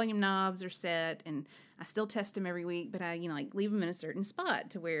like the volume knobs are set, and I still test them every week, but I, like leave them in a certain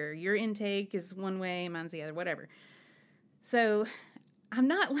spot to where your intake is one way, mine's the other, whatever. So I'm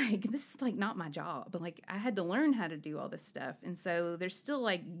not like, this is like not my job, but like I had to learn how to do all this stuff. And so there's still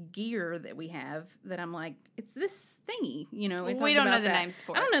like gear that we have that I'm like, it's this thingy, We don't know the names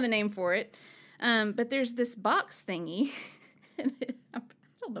for it. I don't know the name for it. But there's this box thingy. I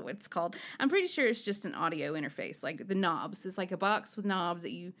don't know what it's called. I'm pretty sure it's just an audio interface, like the knobs. It's like a box with knobs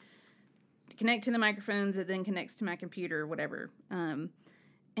that you connect to the microphones that then connects to my computer or whatever.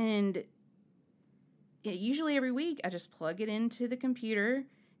 And yeah, usually every week I just plug it into the computer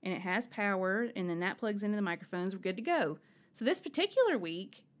and it has power, and then that plugs into the microphones. We're good to go. So this particular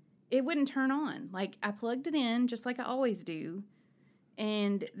week, it wouldn't turn on. Like I plugged it in just like I always do,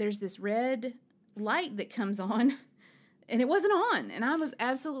 and there's this red light that comes on, and it wasn't on. And I was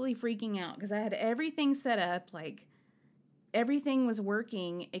absolutely freaking out because I had everything set up, like everything was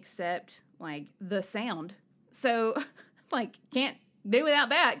working except like the sound. So like can't do without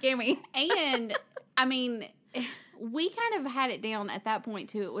that, can we? And I mean, we kind of had it down at that point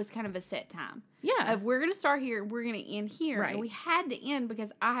too. It was kind of a set time. Yeah. We're going to start here, we're going to end here. Right. And we had to end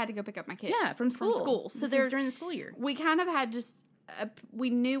because I had to go pick up my kids. Yeah, from school. So this is during the school year. We kind of had we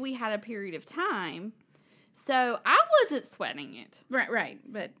knew we had a period of time. So I wasn't sweating it. Right.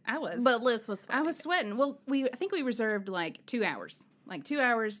 But I was. But Liz was sweating. I was sweating. Well, I think we reserved like 2 hours. Like 2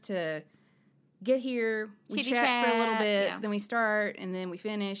 hours to get here. We Chitty chat for a little chat, bit. yeah. Then we start, and then we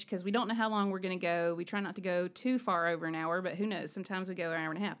finish because we don't know how long we're going to go. We try not to go too far over an hour, but who knows? Sometimes we go an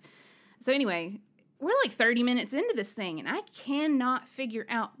hour and a half. So anyway, we're like 30 minutes into this thing, and I cannot figure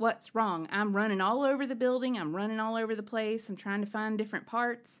out what's wrong. I'm running all over the building. I'm running all over the place. I'm trying to find different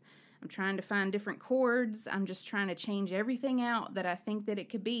parts. I'm trying to find different chords. I'm just trying to change everything out that I think that it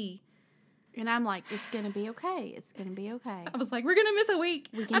could be. And I'm like, it's going to be okay. It's going to be okay. I was like, we're going to miss a week.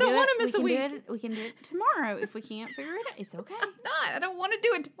 I don't want to miss a week. We can do it tomorrow. If we can't figure it out, it's okay. I'm not. I don't want to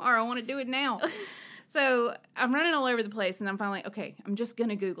do it tomorrow. I want to do it now. So I'm running all over the place, and I'm finally like, okay, I'm just going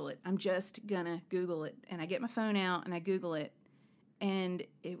to Google it. I'm just going to Google it. And I get my phone out, and I Google it, and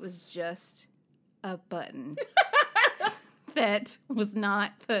it was just a button that was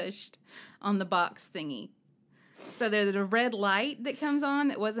not pushed on the box thingy. So there's a red light that comes on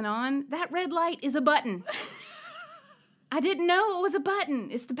that wasn't on. That red light is a button. I didn't know it was a button.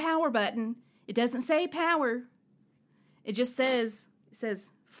 It's the power button. It doesn't say power. It just says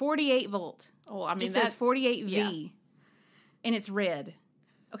 48 volt. Oh, I mean, it just says 48 V. yeah. And it's red.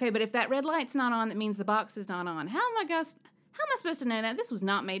 Okay, but if that red light's not on, that means the box is not on. How am I supposed to know that? This was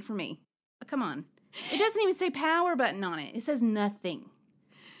not made for me. Come on. It doesn't even say power button on it. It says nothing.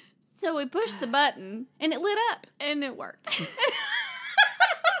 So we pushed the button. And it lit up. And it worked.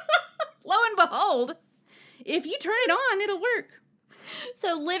 Lo and behold, if you turn it on, it'll work.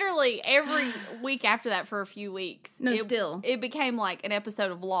 So literally every week after that for a few weeks. It became like an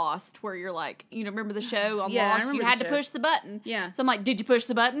episode of Lost where you're like, remember the show on Yeah, I Lost? remember You had the to show. push the button. Yeah. So I'm like, did you push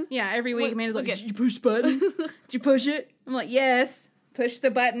the button? Yeah, every week Amanda's like, look did you push the button? Did you push it? I'm like, yes, push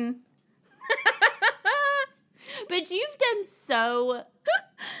the button. But you've done so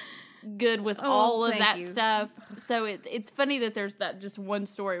good with all of thank that you. stuff. So it's funny that there's that just one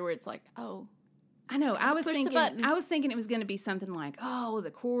story where it's like, oh. I know. I was push the thinking. button. I was thinking it was going to be something like, oh,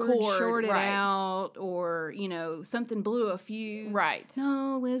 the cord shorted right. out, or something blew a fuse. Right.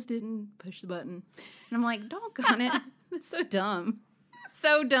 No, Liz didn't push the button, and I'm like, doggone it, that's so dumb,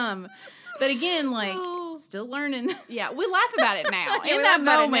 so dumb. But again, like, still learning. Yeah, we laugh about it now. Yeah, In we that laugh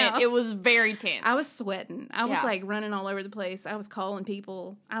about it moment, now. it was very tense. I was sweating. I was Yeah. like running all over the place. I was calling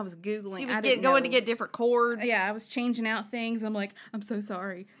people. I was Googling. She I was didn't going to know. get different chords. Yeah, I was changing out things. I'm like, I'm so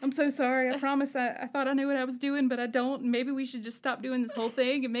sorry. I'm so sorry. I promise I thought I knew what I was doing, but I don't. Maybe we should just stop doing this whole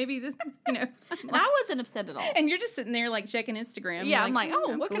thing. And maybe this, And I wasn't upset at all. And you're just sitting there like checking Instagram. Yeah, You're I'm like,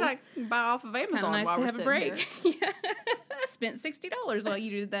 oh, what cool. can I buy off of Amazon? Kind of nice while to we're have a sitting break. here? Yeah. I spent $60 while you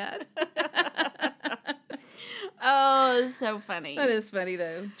did that. Oh, it's so funny. That is funny,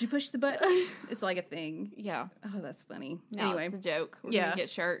 though. Did you push the button? It's like a thing. Yeah. Oh, that's funny. No, Anyway. it's a joke. We're Yeah. going to get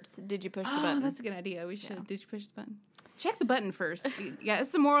shirts. Did you push the Oh, button? that's a good idea. We should. Yeah. Did you push the button? Check the button first. Yeah, it's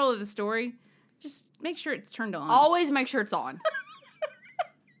the moral of the story. Just make sure it's turned on. Always make sure it's on.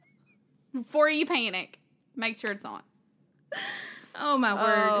 before you panic, make sure it's on. Oh, my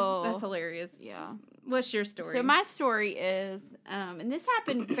word. Oh. That's hilarious. Yeah. What's your story? So my story is, and this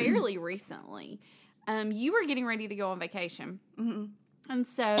happened fairly recently. You were getting ready to go on vacation. Mm-hmm. And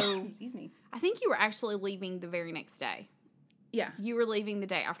so Excuse me. I think you were actually leaving the very next day. Yeah. You were leaving the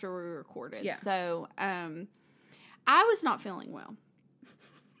day after we recorded. Yeah. So I was not feeling well.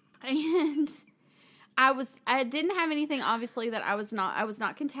 And I didn't have anything, obviously, that I was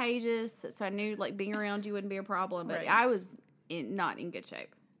not contagious. So I knew, like, being around you wouldn't be a problem. But Right. I was not in good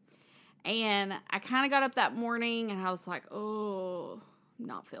shape. And I kind of got up that morning and I was like, oh, I'm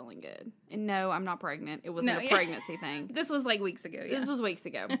not feeling good. And no, I'm not pregnant. It wasn't a pregnancy thing. This was like weeks ago. Yeah. This was weeks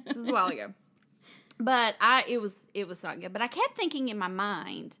ago. This was a while ago. But it was not good. But I kept thinking in my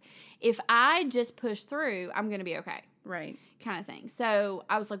mind, if I just push through, I'm going to be okay. Right. Kind of thing. So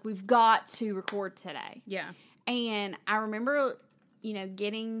I was like, we've got to record today. Yeah. And I remember,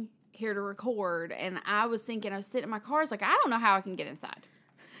 getting here to record, and I was sitting in my car, I was like, I don't know how I can get inside.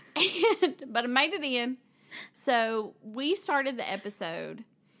 But I made it in. So we started the episode,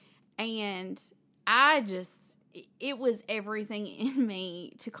 and it was everything in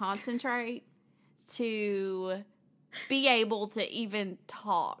me to concentrate, to be able to even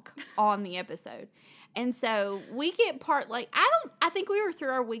talk on the episode. And so we get I think we were through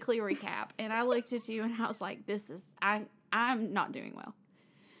our weekly recap, and I looked at you and I was like, I'm not doing well.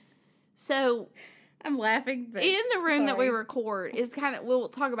 So I'm laughing, but in the room that we sorry. record is we'll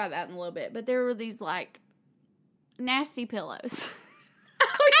talk about that in a little bit, but there were these like nasty pillows. I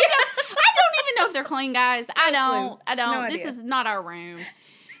don't even know if they're clean, guys. I don't. No This idea. is not our room.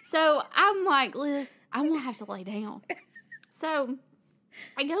 So I'm like, Liz, I'm going to have to lay down. So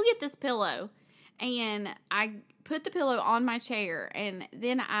I go get this pillow, and I put the pillow on my chair, and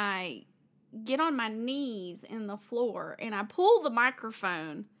then I get on my knees in the floor, and I pull the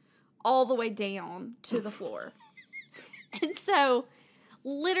microphone all the way down to the floor. And so,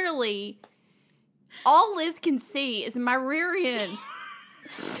 literally, all Liz can see is my rear end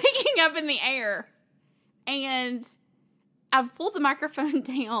sticking up in the air. And I've pulled the microphone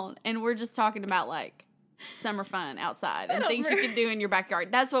down, and we're just talking about, like, summer fun outside and things you can do in your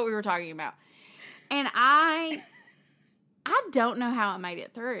backyard. That's what we were talking about. And I don't know how I made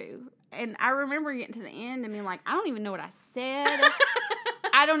it through. And I remember getting to the end and being like, I don't even know what I said.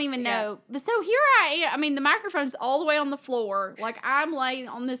 I don't even know. But so here I am. I mean, the microphone's all the way on the floor. Like, I'm laying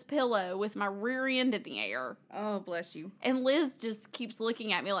on this pillow with my rear end in the air. Oh, bless you. And Liz just keeps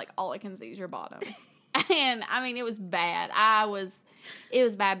looking at me like, all I can see is your bottom. And, I mean, it was bad. It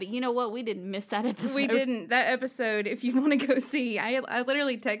was bad. But you know what? We didn't miss that episode. We didn't. That episode, if you want to go see, I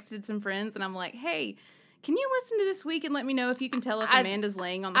literally texted some friends, and I'm like, hey, can you listen to this week and let me know if you can tell if Amanda's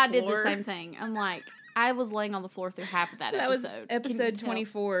laying on the floor? I did the same thing. I'm like, I was laying on the floor through half of that episode. That was episode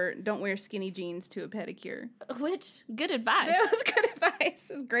 24, don't wear skinny jeans to a pedicure. Which, good advice. That was good advice.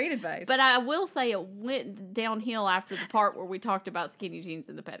 It was great advice. But I will say it went downhill after the part where we talked about skinny jeans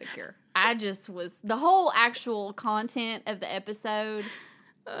and the pedicure. The whole actual content of the episode,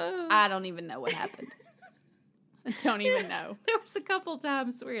 I don't even know what happened. I don't even know. There was a couple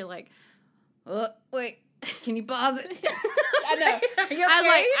times where you're like, oh, wait, can you pause it? I know. Are you okay? I was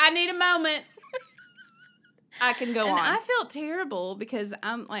like, I need a moment. I can go and on. I felt terrible because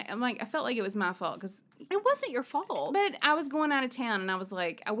I felt like it was my fault because It wasn't your fault. But I was going out of town, and I was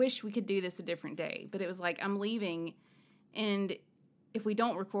like, I wish we could do this a different day. But it was like, I'm leaving, and if we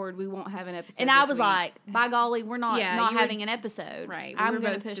don't record, we won't have an episode. And I was like, by golly, we're not having an episode. Right. I'm We were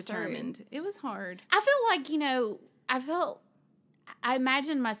going to both push determined. through. It was hard. I feel like, I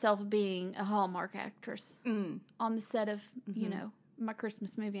imagined myself being a Hallmark actress on the set of, my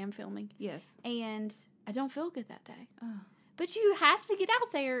Christmas movie I'm filming. Yes. And I don't feel good that day. Oh, But you have to get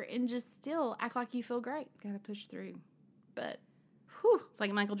out there and just still act like you feel great. gotta push through. But, whew, It's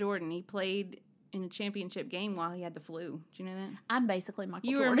like Michael Jordan. He played in a championship game while he had the flu. Do you know that? I'm basically Michael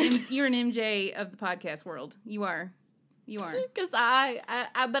You're Jordan. you're an MJ of the podcast world. You are. Because but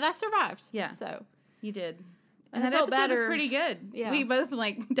I survived. Yeah. So. You did. And And I that felt episode was better. pretty good. Yeah. We both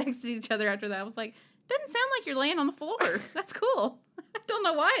texted each other after that. I was like, doesn't sound like you're laying on the floor. That's cool. I don't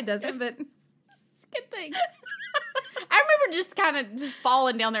know why it doesn't, but It's a good thing. I remember just kind of just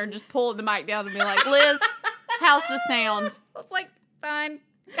falling down there and just pulling the mic down and being like, Liz, how's the sound? I was like, fine.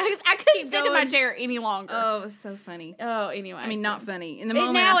 I couldn't Keep sit in my going. chair any longer. Oh, it was so funny. Anyway. I mean, not funny. In the It-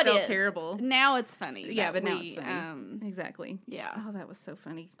 moment, now I it felt is. terrible. Now it's funny. Yeah, that but now we, it's funny. Exactly. Yeah. Oh, that was so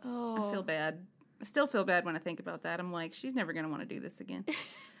funny. Oh. I feel bad. I still feel bad when I think about that. I'm like, she's never going to want to do this again.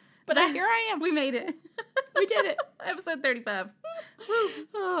 But here I am. We made it. We did it. Episode 35.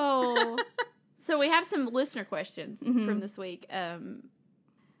 Oh. So we have some listener questions Mhm. from this week.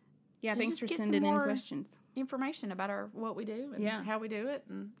 Yeah, to thanks just for get some sending in more questions. information about what we do and Yeah. how we do it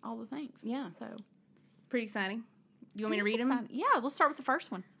and all the things. Yeah. So, Pretty exciting. You want me to it's read them? exciting. Yeah, let's start with the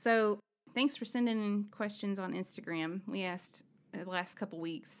first one. So, thanks for sending in questions on Instagram. We asked the last couple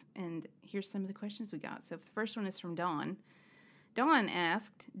weeks, and here's some of the questions we got. So, the first one is from Dawn. Dawn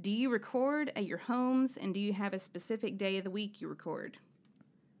asked, do you record at your homes, and do you have a specific day of the week you record?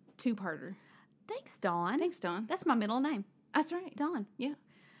 Two-parter. Thanks, Dawn. Thanks, Dawn. That's my middle name, That's right. Dawn. Yeah.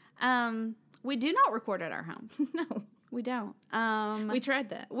 We do not record at our homes. No. We don't. We tried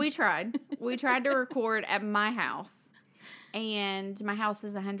that. We tried. We tried to record at my house, and my house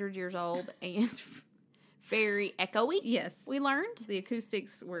is 100 years old and very echoey. Yes. We learned. The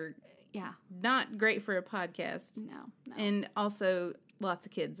acoustics were Yeah. not great for a podcast. No. And also lots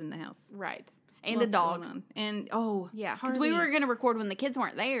of kids in the house. Right. And Lots a dog. going on. And, Yeah. Because we Harvey. were going to record when the kids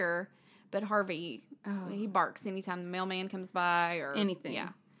weren't there, but Harvey, he barks anytime the mailman comes by or anything. Yeah.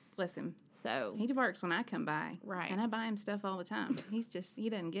 Bless him. So, He barks when I come by. Right. And I buy him stuff all the time. He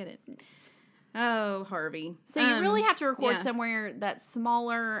doesn't get it. Oh, Harvey. so you really have to record yeah. somewhere that's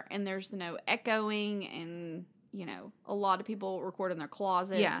smaller and there's no echoing and, a lot of people record in their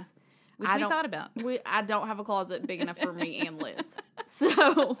closets. Yeah. Which I we don't- thought about. I don't have a closet big enough for me and Liz.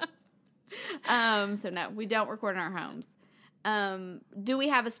 So, so no, we don't record in our homes. Do we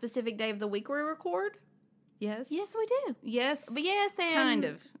have a specific day of the week where we record? Yes. Yes, we do. Yes. But yes, and Kind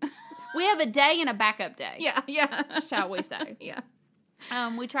of. we have a day and a backup day. Yeah. Shall we say? Yeah.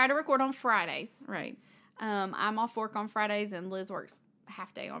 We try to record on Fridays. Right. I'm off work on Fridays and Liz works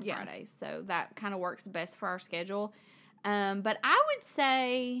half day on Yeah. Fridays. So that kind of works best for our schedule. But I would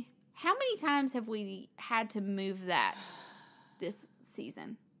say, how many times have we had to move that this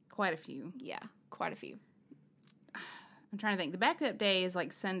season? Quite a few. Yeah, quite a few. I'm trying to think. The backup day is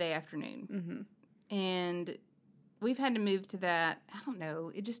like Sunday afternoon. Mm-hmm. And we've had to move to that. I don't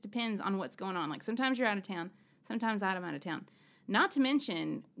know. It just depends on what's going on. Like sometimes you're out of town. Sometimes I'm out of town. Not to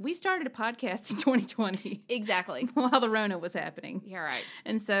mention, we started a podcast in 2020 Exactly. while the Rona was happening. You're right.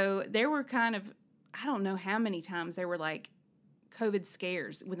 And so there were kind of, I don't know how many times there were like COVID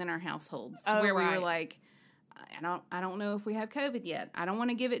scares within our households to Oh, where we right. were like, I don't know if we have COVID yet. I don't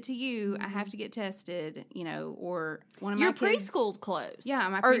want to give it to you. I have to get tested, or one of Your my kids. preschool closed. Yeah,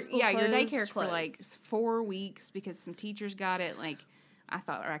 my Or, preschool yeah, your closed daycare for closed. like 4 weeks because some teachers got it. Like, I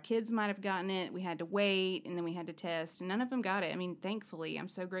thought our kids might have gotten it. We had to wait, and then we had to test, and none of them got it. I mean, thankfully, I'm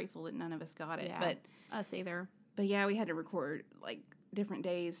so grateful that none of us got it. Yeah. Us either. But yeah, we had to record like different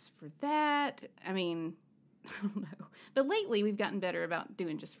days for that. I mean, I don't know. But lately, we've gotten better about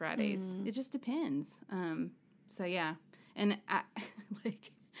doing just Fridays. It just depends. So yeah, and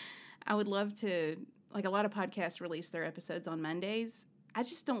I would love to. Like a lot of podcasts release their episodes on Mondays. I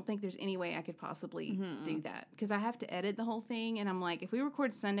just don't think there's any way I could possibly do that because I have to edit the whole thing. And I'm like, if we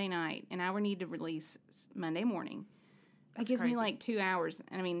record Sunday night and I would need to release Monday morning, that gives crazy. me like 2 hours.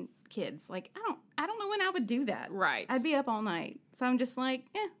 And I mean, kids, like I don't know when I would do that. Right. I'd be up all night. So I'm just like,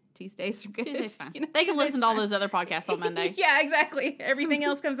 Tuesdays are good. Tuesday's fine. You know, They can Tuesday's listen to all fine. those other podcasts on Monday. Yeah, exactly. Everything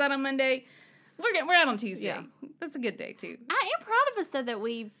else comes out on Monday. We're out on Tuesday. Yeah. That's a good day too. I am proud of us, though, that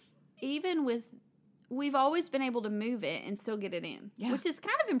we've always been able to move it and still get it in, Yeah. which is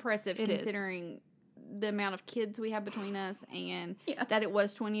kind of impressive It is. considering the amount of kids we have between us and Yeah. that it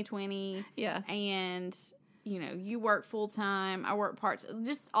was 2020 Yeah. and, you work full time, I work parts,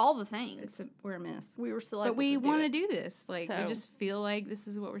 just all the things. We're a mess. We were still But able we to do want to it. do this. Like, we So- just feel like this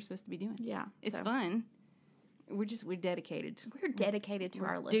is what we're supposed to be doing. Yeah. It's so fun. We're dedicated. We're dedicated to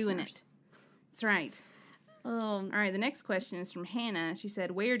our listeners. Doing it. That's right. All right, the next question is from Hannah. She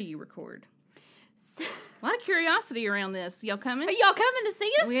said, where do you record? A lot of curiosity around this. Y'all coming? Are y'all coming to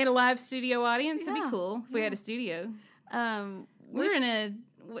see us? We had a live studio audience. It'd Yeah. be cool if we had a studio. We've We're in a...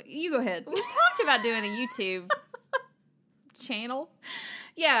 You go ahead. talked about doing a YouTube channel.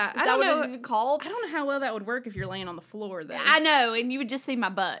 Yeah, Is I that don't what know. it's even called? I don't know how well that would work if you're laying on the floor, though. I know, and you would just see my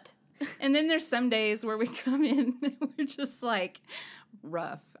butt. And then there's some days where we come in and we're just like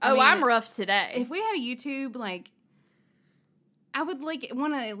rough. Oh, I'm rough today. If we had a YouTube, like, I would like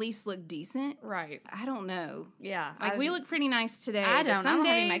want to at least look decent. Right. I don't know. Yeah. Like we look pretty nice today. I but don't. I Some don't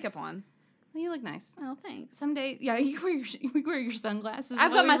have days, any makeup on. Well, you look nice. Oh, thanks. Some days, yeah, you wear your sunglasses.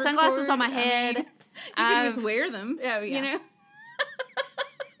 I've while got my we sunglasses record. on my I mean, head. you can just wear them. Oh, yeah. You know.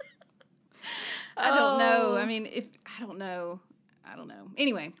 I don't know. Oh. I mean, I don't know.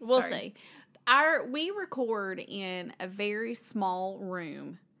 Anyway, We'll sorry. see. We record in a very small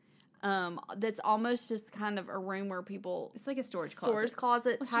room. That's almost just kind of a room where people It's like a storage closet. storage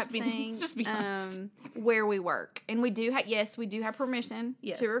closet Let's type just be- thing. let's just be honest. Where we work, and we do have permission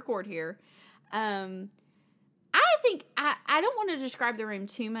Yes. to record here. I think I don't want to describe the room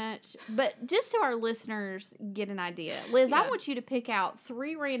too much, but just so our listeners get an idea, Liz, I Yeah. want you to pick out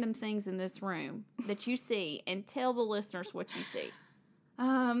 3 random things in this room that you see and tell the listeners what you see.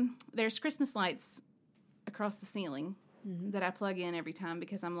 There's Christmas lights across the ceiling that I plug in every time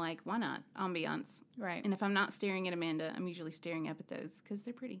because I'm like, why not? Ambiance. Right. And if I'm not staring at Amanda, I'm usually staring up at those because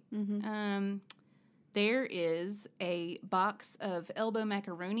they're pretty. Mm-hmm. There is a box of elbow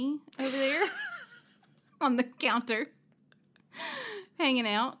macaroni over there on the counter hanging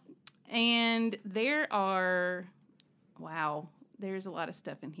out. And there's a lot of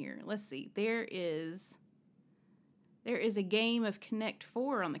stuff in here. Let's see. There is a game of Connect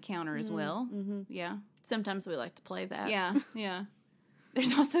 4 on the counter as well. Mm-hmm. Yeah. Sometimes we like to play that. Yeah, yeah.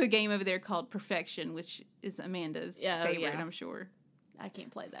 There's also a game over there called Perfection, which is Amanda's favorite, yeah. I'm sure. I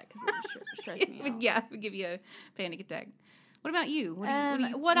can't play that because it would stress me out. Yeah, it would give you a panic attack. What about you? What do you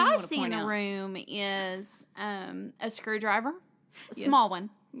I wanna see in point the out? room is a screwdriver, a Yes. small one.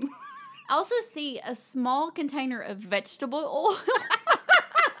 I also see a small container of vegetable oil.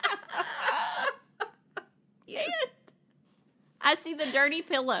 Yes. I see the dirty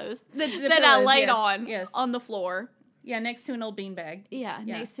pillows The that I pillows, laid yes. on the floor. Yeah, next to an old beanbag. Yeah,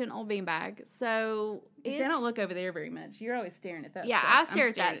 next to an old beanbag. So I don't look over there very much. You're always staring at that Yeah, stuff. I I'm stare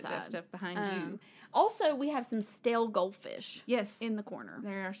at staring that side. stuff behind you. Also, we have some stale goldfish Yes. in the corner.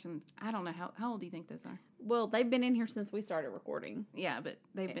 There are some, I don't know, how old do you think those are? Well, they've been in here since we started recording. Yeah, but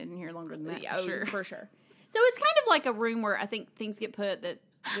they've been here longer than that, Yeah, for sure. for sure. So it's kind of like a room where I think things get put that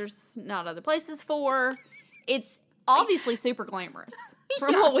there's not other places for. It's obviously super glamorous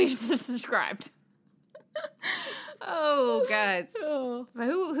from what we just described. Oh, God. Oh.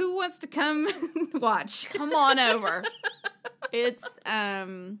 So who wants to come watch? Come on over. It's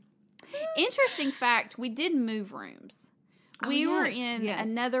interesting fact, we did move rooms. We were in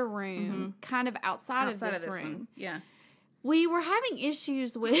another room, kind of outside of this room. one. Yeah. We were having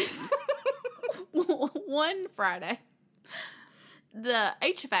issues with one Friday. The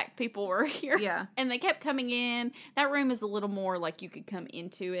HVAC people were here. Yeah. And they kept coming in. That room is a little more like you could come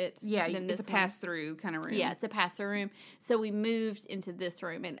into it. Yeah, than it's a this one. pass-through kind of room. Yeah, it's a pass-through room. So we moved into this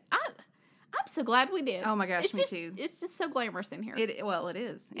room. And I'm so glad we did. Oh my gosh, It's me just- too. It's just so glamorous in here. It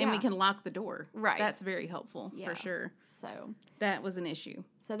is. And we Yeah. can lock the door. Right. That's very helpful, Yeah. for sure. So That was an issue.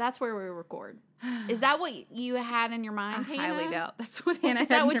 that's where we record. Is that what you had in your mind, I Hannah? highly doubt that's what Hannah Is had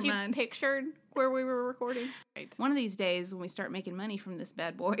that in what her you mind. pictured where we were recording? Right. One of these days when we start making money from this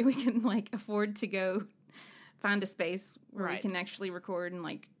bad boy, we can afford to go find a space where we Right. can actually record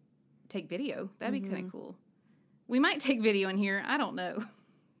and take video. That'd be kind of cool. We might take video in here. I don't know.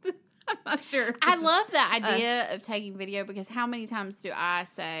 I'm not sure. if I this is love the idea of taking video because how many times do I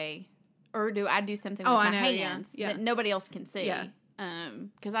say, or do I do something with Oh, my I know, yeah, hands yeah. that nobody else can see? Yeah.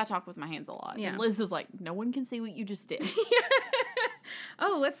 Because I talk with my hands a lot. Yeah. And Liz is like, no one can see what you just did.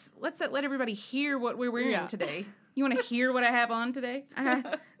 Oh, let's let everybody hear what we're wearing Yeah. today. You want to hear what I have on today?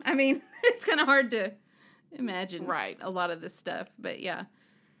 I mean, it's kind of hard to imagine Right. a lot of this stuff, but yeah.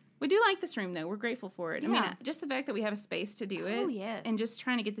 We do like this room, though. We're grateful for it. I mean, Yeah. just the fact that we have a space to do it. Oh, yes. And just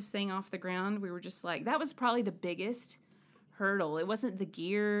trying to get this thing off the ground, we were just that was probably the biggest hurdle. It wasn't the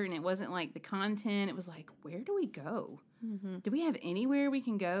gear and it wasn't the content. It was where do we go? Mm-hmm. Do we have anywhere we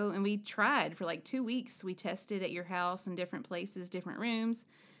can go? And we tried for 2 weeks. We tested at your house in different places, different rooms,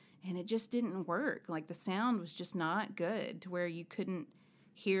 and it just didn't work. The sound was just not good to where you couldn't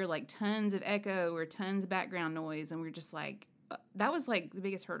hear tons of echo or tons of background noise. And we were just that was the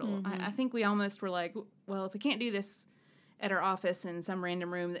biggest hurdle. Mm-hmm. I think we almost were well, if we can't do this at our office in some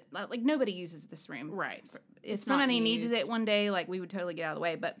random room that nobody uses this room. Right. If It's not somebody needed used. it one day, we would totally get out of the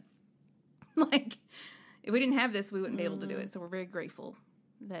way. But if we didn't have this, we wouldn't be able to do it. So we're very grateful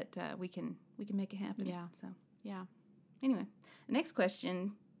that we can make it happen. Yeah. So Yeah. anyway, the next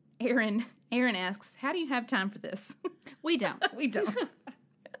question, Aaron asks, how do you have time for this? We don't. We don't.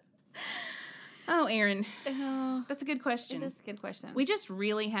 Oh, Aaron, Oh, that's a good question. it is a good question. We just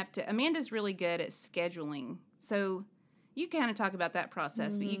really have to. Amanda's really good at scheduling. So you kind of talk about that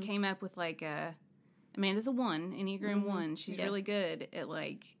process, but you came up with Amanda's a 1, Enneagram 1. She's Yes. really good at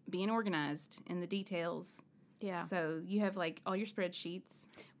being organized in the details. yeah. So you have all your spreadsheets.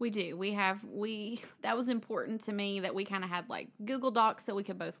 We do. That was important to me that we kind of had Google Docs that we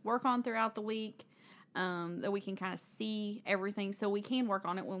could both work on throughout the week, that we can kind of see everything so we can work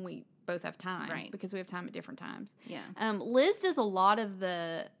on it when we both have time. Right. Because we have time at different times. Yeah. Liz does a lot of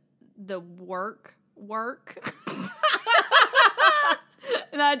the work.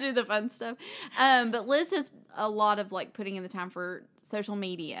 And I do the fun stuff. But Liz does a lot of putting in the time for social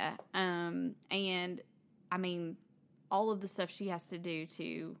media. And I mean, all of the stuff she has to do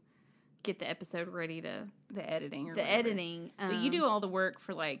to get the episode ready to the editing or the whatever. editing. But you do all the work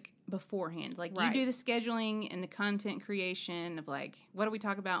for like beforehand. Like Right. you do the scheduling and the content creation of like what do we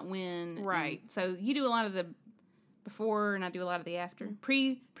talk about when. Right. And so you do a lot of the before and I do a lot of the after.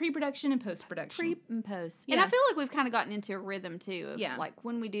 Pre-production and post-production. pre and post. Yeah. And I feel like we've kind of gotten into a rhythm too. Of Yeah. Like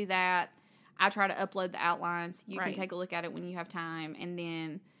when we do that, I try to upload the outlines. You Right. can take a look at it when you have time, and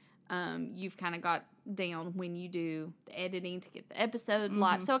then you've kind of got down when you do the editing to get the episode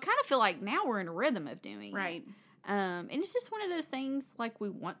live. So I kind of feel like now we're in a rhythm of doing it. Right. And it's just one of those things, like we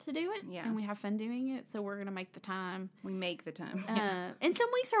want to do it, Yeah. and we have fun doing it, so we're going to make the time. We make the time. And some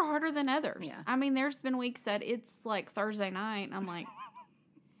weeks are harder than others. Yeah. I mean, there's been weeks that it's like Thursday night, and I'm like,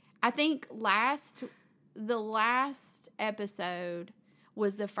 I think the last episode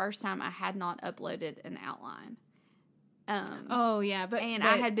was the first time I had not uploaded an outline. Oh yeah, but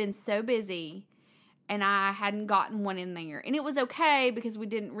I had been so busy, and I hadn't gotten one in there. And it was okay because we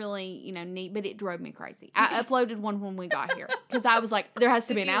didn't really, need, but it drove me crazy. I uploaded one when we got here because I was like, there has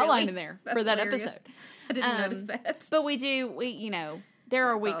to be an Did you outline really? in there That's for that hilarious. episode. I didn't notice that. But there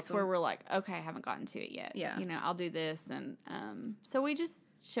are weeks awesome. where we're like, okay, I haven't gotten to it yet. Yeah. I'll do this. And so we just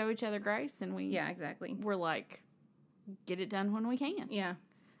show each other grace, and Yeah, exactly. we're like, get it done when we can. Yeah.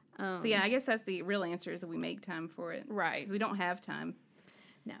 So yeah, I guess that's the real answer is that we make time for it. Right. Because we don't have time.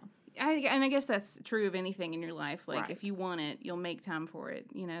 No. And I guess that's true of anything in your life. Like, Right. if you want it, you'll make time for it,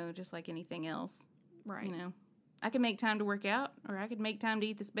 just like anything else. Right. I can make time to work out, or I could make time to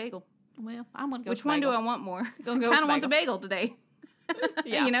eat this bagel. Well, I'm going to go Which with one do bagel. I want more? Gonna go I with kind of want the bagel today.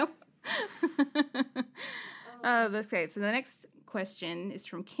 Yeah. Okay, so the next question is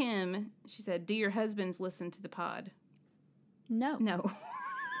from Kim. She said, do your husbands listen to the pod? No. No.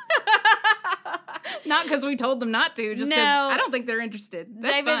 Not because we told them not to, just because No. I don't think they're interested.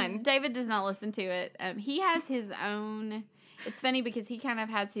 That's fine. David does not listen to it. He has his own. It's funny because he kind of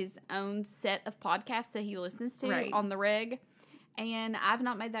has his own set of podcasts that he listens to Right. on the reg, and I've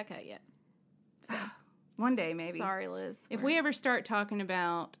not made that cut yet. One day, maybe. Sorry, Liz. If we ever start talking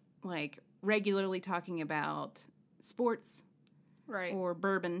about, like, regularly talking about sports right, or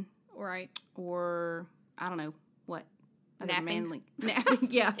bourbon right, or, I don't know, what? Other Napping. Napping,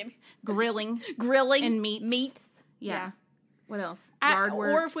 yeah. Grilling. grilling And meats. meats. Yeah. What else? I- Yard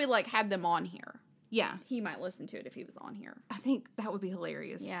work. or if we had them on here, yeah. he might listen to it if he was on here. I think that would be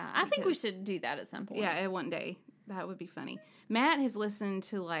hilarious. Yeah, I think we because- should do that at some point. Yeah, one day. That would be funny. Matt has listened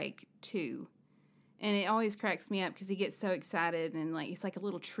to, like, 2. And it always cracks me up because he gets so excited and, like, it's like a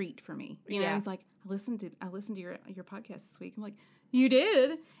little treat for me. Yeah. He's like, I listened to your podcast this week. I'm like, you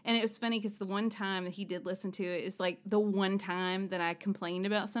did? And it was funny because the one time that he did listen to it is, like, the one time that I complained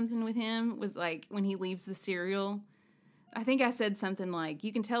about something with him was, like, when he leaves the cereal. I think I said something like,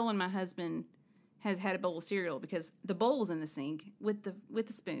 you can tell when my husband has had a bowl of cereal because the bowl's in the sink with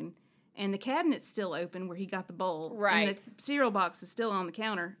the spoon. And the cabinet's still open where he got the bowl. Right. And the cereal box is still on the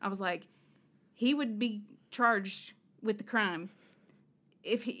counter. I was like, he would be charged with the crime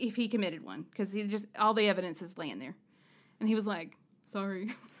if he committed one. Because he just, all the evidence is laying there. And he was like,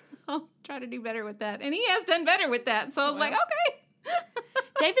 sorry, I'll try to do better with that. And he has done better with that. So I was like, okay.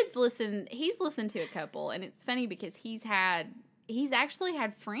 He's listened to a couple, and it's funny because he's actually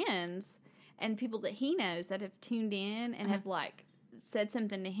had friends and people that he knows that have tuned in and have, like, said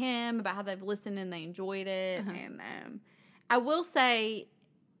something to him about how they've listened and they enjoyed it. And I will say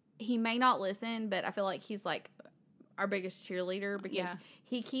he may not listen, but I feel like he's, like, our biggest cheerleader because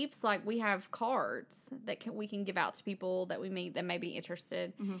he keeps, like, we have cards that we can give out to people that we meet that may be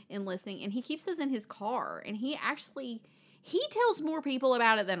interested in listening, and he keeps those in his car, and he tells more people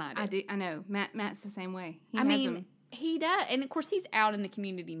about it than I do. I know. Matt's the same way. He does. And, of course, he's out in the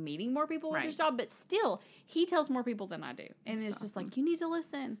community meeting more people with his job, but still, he tells more people than I do. And it's just like, you need to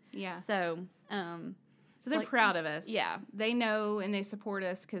listen. Yeah. So, So they're proud of us. Yeah. They know and they support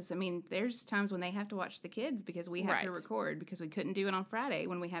us because, I mean, there's times when they have to watch the kids because we have to record because we couldn't do it on Friday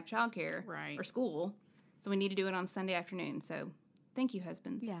when we have childcare or school. So we need to do it on Sunday afternoon. So thank you,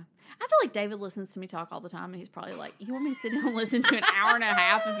 husbands. Yeah. I feel like David listens to me talk all the time, and he's probably like, you want me to sit down and listen to an hour and a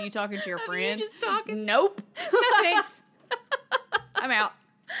half of you talking to your friend? You just talking? Nope. No, thanks. I'm out.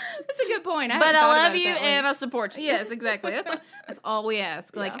 That's a good point. But I love you, and I support you. Yes, exactly. That's all we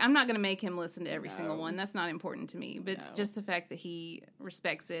ask. Like, I'm not going to make him listen to every single one. That's not important to me. But just the fact that he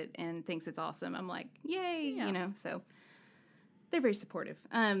respects it and thinks it's awesome, I'm like, yay, So they're very supportive.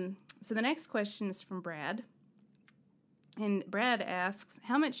 So the next question is from Brad. And Brad asks,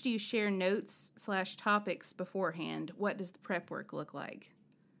 how much do you share notes/topics beforehand? What does the prep work look like?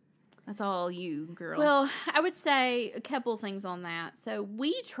 That's all you, girl. Well, I would say a couple things on that. So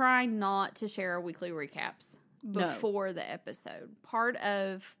we try not to share our weekly recaps before the episode. Part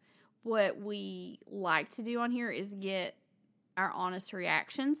of what we like to do on here is get our honest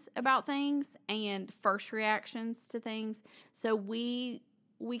reactions about things and first reactions to things. So we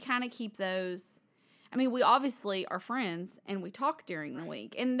kind of keep those. I mean, we obviously are friends and we talk during the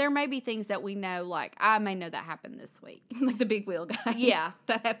week. And there may be things that we know, like, I may know that happened this week. Like the big wheel guy. Yeah.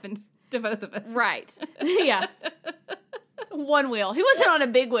 That happened to both of us. Right. Yeah. One wheel. He wasn't on a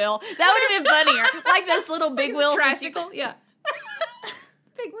big wheel. That would have been funnier. Like this little big wheel. Tricycle? Yeah.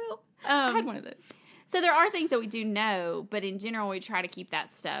 Big wheel. I had one of those. So there are things that we do know, but in general, we try to keep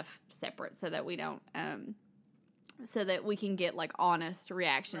that stuff separate so that we don't, so that we can get like honest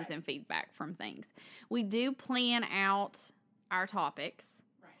reactions and feedback from things. We do plan out our topics.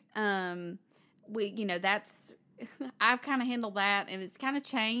 Right. That's, I've kind of handled that, and it's kind of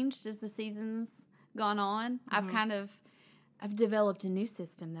changed as the season's gone on. Mm-hmm. I've developed a new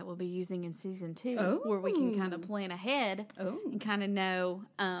system that we'll be using in season 2, where we can kind of plan ahead and kind of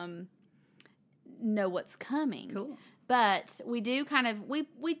know what's coming. Cool. But we do kind of,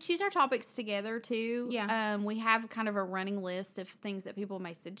 we choose our topics together too. Yeah. We have kind of a running list of things that people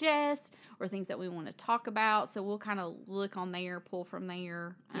may suggest or things that we want to talk about. So we'll kind of look on there, pull from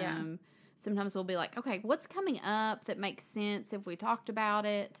there. Yeah. Sometimes we'll be like, okay, what's coming up that makes sense if we talked about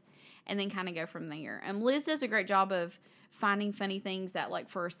it? And then kind of go from there. Liz does a great job of finding funny things that, like,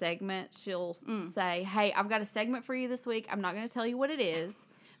 for a segment, she'll say, hey, I've got a segment for you this week. I'm not going to tell you what it is,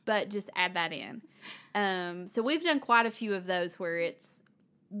 but just add that in. So we've done quite a few of those where it's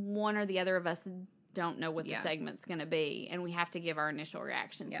one or the other of us don't know what the segment's going to be, and we have to give our initial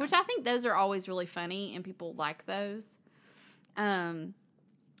reactions, which I think those are always really funny, and people like those.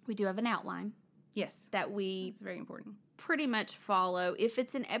 We do have an outline. Yes. That it's very important. Pretty much follow. If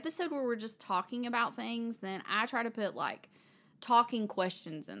it's an episode where we're just talking about things, then I try to put like talking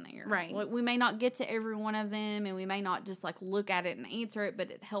questions in there. Right. Like, we may not get to every one of them, and we may not just like look at it and answer it,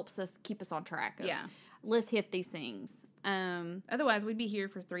 but it helps us keep us on track of, let's hit these things. Otherwise we'd be here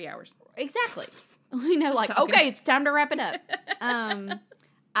for 3 hours. Exactly. We know, like, okay, it's time to wrap it up.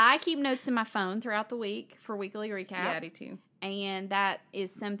 I keep notes in my phone throughout the week for weekly recap. Yeah, I do too. And that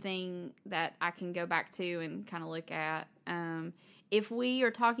is something that I can go back to and kind of look at. If we are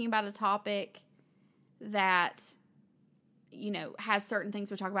talking about a topic that, has certain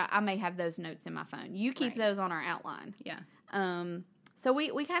things we talk about, I may have those notes in my phone. You keep those on our outline. Yeah. So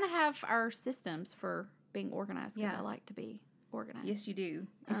we kind of have our systems for being organized, because I like to be organized. Yes, you do.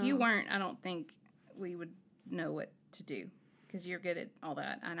 If you weren't, I don't think we would know what to do, because you're good at all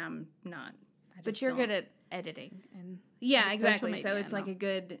that, and I'm not. But you're good at editing and exactly. So it's like a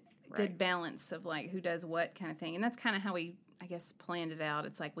good balance of like who does what kind of thing, and that's kind of how we, I guess, planned it out.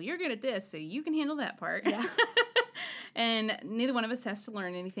 It's like, well, you're good at this, so you can handle that part. Yeah. And neither one of us has to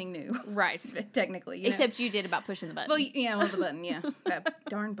learn anything new, right? Technically, except you did about pushing the button. Well, the button, that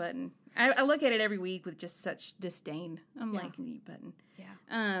darn button. I look at it every week with just such disdain. I'm like, you button.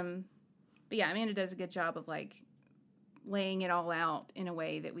 Yeah. But yeah, Amanda does a good job of like laying it all out in a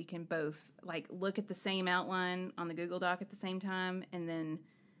way that we can both like look at the same outline on the Google Doc at the same time, and then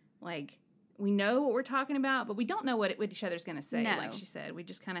like we know what we're talking about, but we don't know what each other's going to say. No. Like she said, we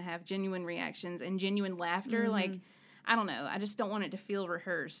just kind of have genuine reactions and genuine laughter. Mm-hmm. Like, I don't know, I just don't want it to feel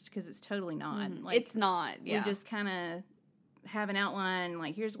rehearsed, because it's totally not. Mm-hmm. Like, it's not. Yeah. We just kind of have an outline,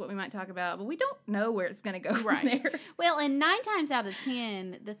 like, here's what we might talk about, but we don't know where it's going to go from there. Well, and 9 times out of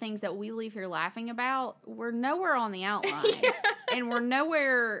 10, the things that we leave here laughing about, we're nowhere on the outline. And we're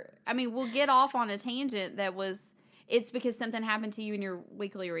nowhere, I mean, we'll get off on a tangent that was, it's because something happened to you in your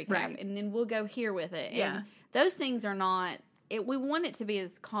weekly recap, and then we'll go here with it. Yeah. And those things are not, we want it to be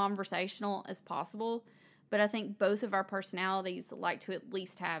as conversational as possible, but I think both of our personalities like to at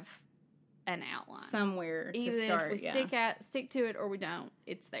least have an outline somewhere either to start. If we stick to it or we don't,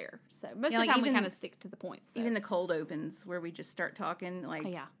 it's there. So most of the time we kind of stick to the points. So. Even the cold opens where we just start talking, like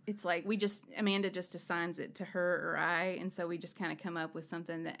it's like Amanda just assigns it to her or I, and so we just kind of come up with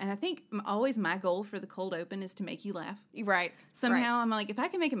something that. And I think always my goal for the cold open is to make you laugh. Right. Somehow I'm like, if I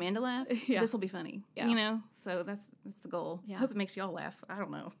can make Amanda laugh, this will be funny. Yeah. So that's the goal. Yeah. I hope it makes y'all laugh. I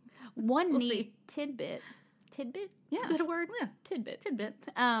don't know. One neat tidbit. Yeah. Is that a word? Yeah. Tidbit.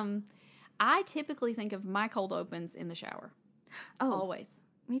 I typically think of my cold opens in the shower. Oh. Always.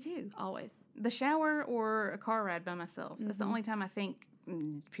 Me too. Always. The shower or a car ride by myself. That's the only time I think,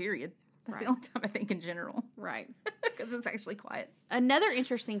 period. That's the only time I think in general. Right. Because it's actually quiet. Another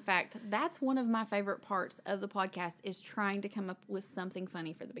interesting fact, that's one of my favorite parts of the podcast is trying to come up with something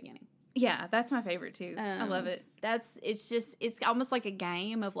funny for the beginning. Yeah, that's my favorite too. I love it. It's almost like a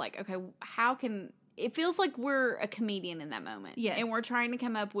game of like, okay, it feels like we're a comedian in that moment. Yes. And we're trying to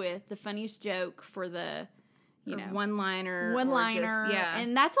come up with the funniest joke for the, you know, one-liner. one-liner. Yeah.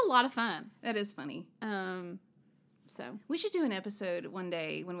 And that's a lot of fun. That is funny. So We should do an episode one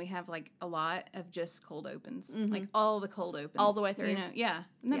day when we have, like, a lot of just cold opens. Mhm. Like, all the cold opens. All the way through. You know? Yeah.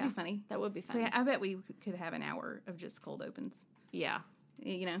 That'd Yeah. be funny. that would be fun. I bet we could have an hour of just cold opens. Yeah.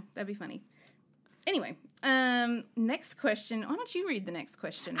 You know, that'd be funny. Anyway, next question. Why don't you read the next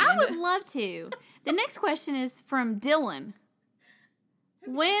question, I Amanda? would love to. The next question is from Dylan.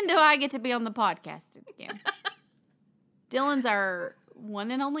 When do I get to be on the podcast again? Dylan's our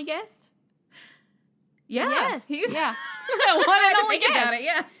one and only guest. Yeah. Yes. He's Yeah. one and only think about guest.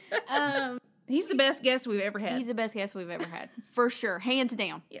 it, yeah. He's the best guest we've ever had. He's the best guest we've ever had. For sure. Hands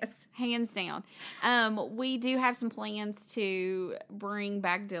down. Yes. Hands down. We do have some plans to bring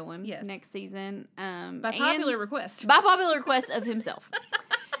back Dylan Yes. next season. By popular request. By popular request of himself.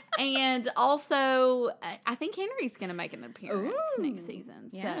 And also, I think Henry's going to make an appearance Ooh. next season.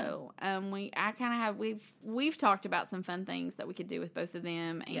 Yeah. So, we've talked about some fun things that we could do with both of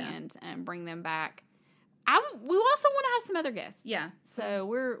them and bring them back. We also want to have some other guests. Yeah. So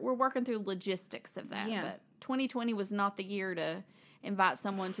we're working through logistics of that. Yeah. But 2020 was not the year to invite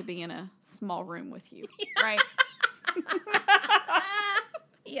someone to be in a small room with you, right?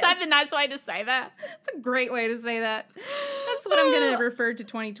 Yes. That's a nice way to say that. That's a great way to say that. That's what I'm going to refer to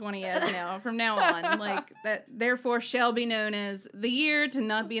 2020 as now, from now on. Like, that therefore shall be known as the year to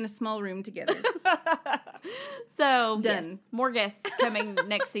not be in a small room together. So, Done. yes, more guests coming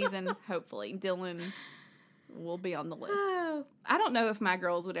next season, hopefully. Dylan will be on the list. I don't know if my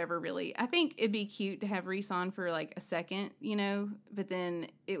girls would ever really. I think it'd be cute to have Reese on for like a second, you know, but then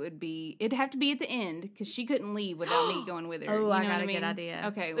it'd have to be at the end because she couldn't leave without me going with her. Oh, you know I got what a mean? good idea.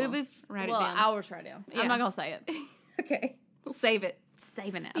 Okay, well, write it down. I'll just write it down. Yeah. I'm not going to say it. Okay, we'll save it.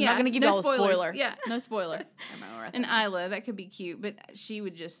 Saving it. I'm Yeah, not going to give no y'all a spoilers. spoiler. Yeah. No spoiler. And Isla, that could be cute, but she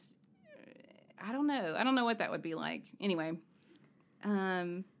would just, I don't know. I don't know what that would be like. Anyway,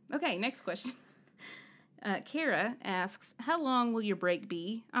 okay, next question. Kara asks, how long will your break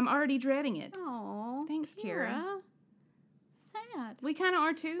be? I'm already dreading it. Oh, Thanks, Kara. Sad. We kind of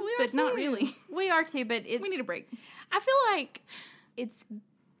are too, We are but not too. really. We are too, but We need a break. I feel like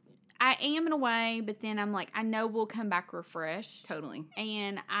I am in a way, but then I'm like, I know we'll come back refreshed. Totally.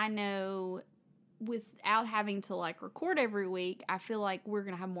 And I know without having to like record every week, I feel like we're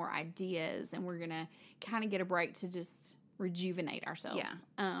going to have more ideas and we're going to kind of get a break to just rejuvenate ourselves.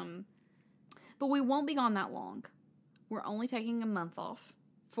 Yeah. But we won't be gone that long. We're only taking a month off.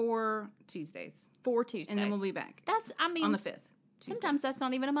 4 Tuesdays. 4 Tuesdays. And then we'll be back That's, I mean, on the 5th. Tuesday. sometimes that's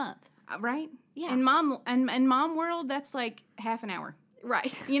not even a month. Right? Yeah. In mom world, that's like half an hour.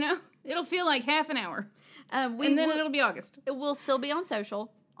 Right. You know? It'll feel like half an hour. And then it'll be August. it will still be on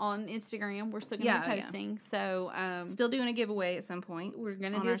social, on Instagram. We're still going to be Yeah. posting. So, Still doing a giveaway at some point. we're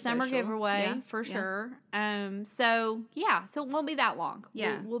going to on do a our summer social. giveaway Yeah, for yeah. sure. So it won't be that long.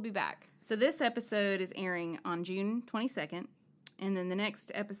 Yeah. We'll be back. So this episode is airing on June 22nd, and then the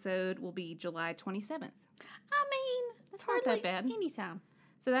next episode will be July 27th. I mean, it's not that hardly bad. anytime.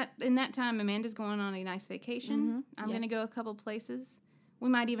 So that in that time, Amanda's going on a nice vacation. Mhm, I'm going to go a couple places. We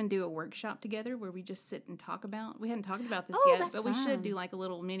might even do a workshop together where we just sit and talk about. We hadn't talked about this Oh, yet, that's but we fun. should do like a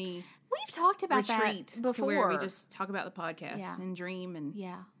little mini We've talked about retreat that before. to where we just talk about the podcast Yeah. and dream, and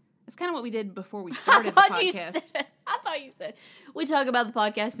yeah. it's kind of what we did before we started the podcast. I thought you said we talk about the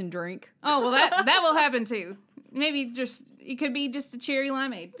podcast and drink. Oh well, that will happen too. Maybe just it could be just a cherry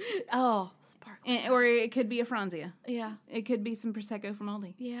limeade, Oh, sparkle. or it could be a Franzia. Yeah, It could be some Prosecco from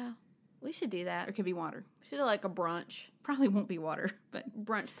Aldi, yeah. We should do or that. it could be water. We should do like a brunch. Probably won't be water, but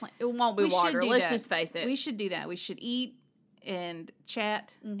Brunch plan. It won't be we should water. do Let's that. just face it. We should do that. We should eat and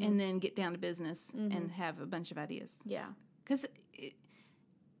chat, Mhm. and then get down to business Mhm. and have a bunch of ideas. Yeah. Because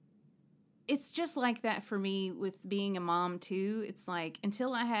it's just like that for me with being a mom too. It's like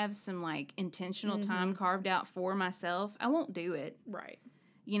until I have some like intentional time carved out for myself, I won't do it, Right.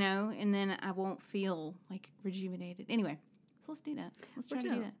 you know, and then I won't feel like rejuvenated. Anyway, so let's do that. Let's try to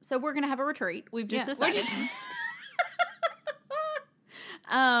do that. So we're gonna have a retreat. We've just Yeah, decided.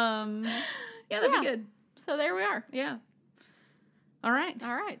 Yeah, that'd Yeah. be good. So there we are. Yeah. All right.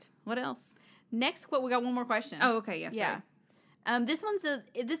 All right. What else? Next, we got one more question. Oh, okay. Yeah. yeah. Sorry.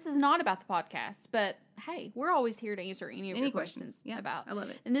 This is not about the podcast, but hey, we're always here to answer any of your questions Yeah. about. I love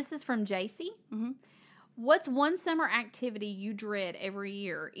it. And this is from JC. Mm-hmm. What's one summer activity you dread every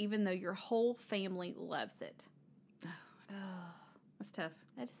year, even though your whole family loves it? Oh, That's tough.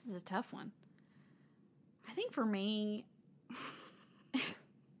 that is a tough one. I think for me,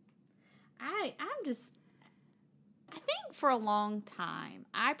 I think for a long time,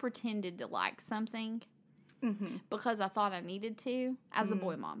 I pretended to like something Mm-hmm. because I thought I needed to as a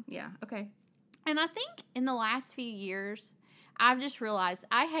boy mom. Yeah. Okay. And I think in the last few years, I've just realized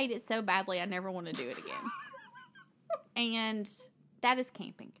I hate it so badly I never want to do it again. And that is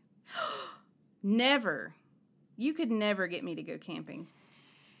camping. Never. You could never get me to go camping.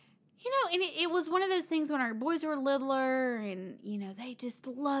 You know, and it was one of those things when our boys were littler and, you know, they just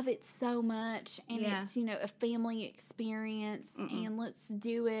love it so much. And it's, you know, a family experience and let's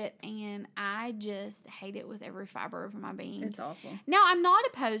do it. And I just hate it with every fiber of my being. It's awful. Now, I'm not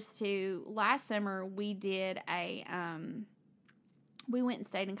opposed to, last summer we did we went and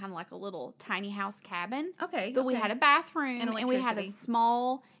stayed in kind of like a little tiny house cabin. Okay. But we had a bathroom and we had a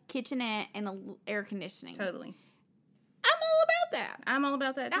small kitchenette and air conditioning. Totally. I'm all about that. I'm all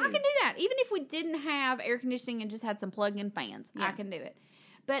about that, too. I can do that. Even if we didn't have air conditioning and just had some plug-in fans, I can do it.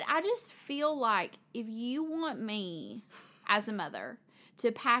 But I just feel like if you want me, as a mother,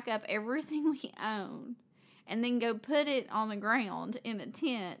 to pack up everything we own and then go put it on the ground in a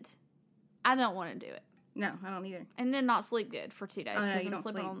tent, I don't want to do it. No, I don't either. And then not sleep good for 2 days because I'm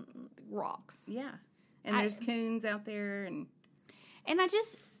sleeping on rocks. Yeah. And there's coons out there. And I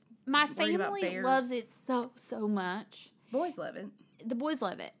just, my family loves it so, so much. Boys love it. The boys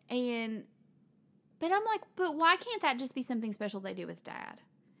love it. But I'm like, but why can't that just be something special they do with Dad?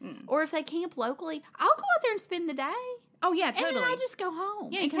 Or if they camp locally, I'll go out there and spend the day. Oh, yeah, totally. And then I'll just go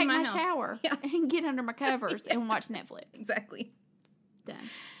home and take my house. shower and get under my covers and watch Netflix. Exactly. Done.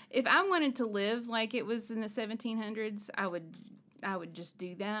 If I wanted to live like it was in the 1700s, I would just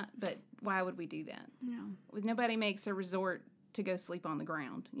do that. But why would we do that? No. Nobody makes a resort to go sleep on the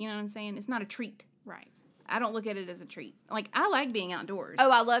ground. You know what I'm saying? It's not a treat. Right. I don't look at it as a treat. Like, I like being outdoors. Oh,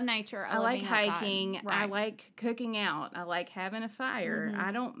 I love nature. I love like being hiking. Outside. Right. I like cooking out. I like having a fire.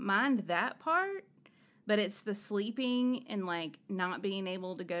 I don't mind that part, but it's the sleeping and, like, not being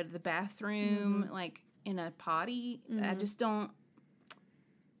able to go to the bathroom, like, in a potty. I just don't.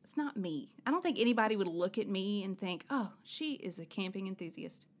 It's not me. I don't think anybody would look at me and think, oh, she is a camping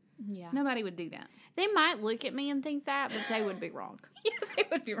enthusiast. Yeah. Nobody would do that. They might look at me and think that, but they would be wrong. Yeah, they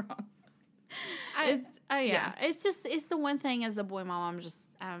would be wrong. It's just, it's the one thing as a boy mom, I'm just,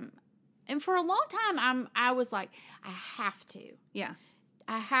 and for a long time, I was like, I have to. Yeah.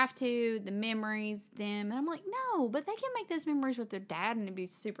 I have to, the memories, them. And I'm like, no, but they can make those memories with their dad and it'd be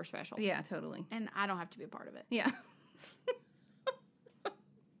super special. Yeah, totally. And I don't have to be a part of it. Yeah.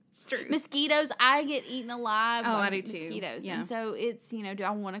 It's true. Mosquitoes, I get eaten alive by I do too. mosquitoes. Yeah. And so it's, you know, do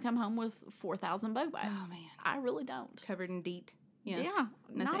I want to come home with 4,000 bug bites? Oh, man. I really don't. Covered in DEET. Yeah. No,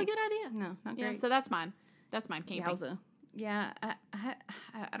 not thanks. a good idea. No, not great. Yeah, so that's mine. That's mine, camping. Yowza. Yeah,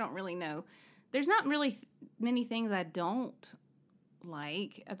 I don't really know. There's not really many things I don't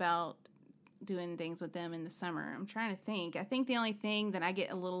like about doing things with them in the summer. I'm trying to think. I think the only thing that I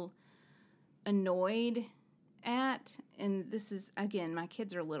get a little annoyed at, and this is, again, my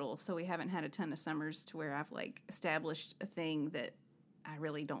kids are little, so we haven't had a ton of summers to where I've, like, established a thing that I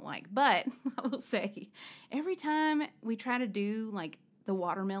really don't like. But I will say, every time we try to do, like, the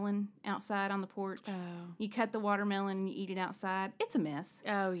watermelon outside on the porch, you cut the watermelon and you eat it outside, it's a mess.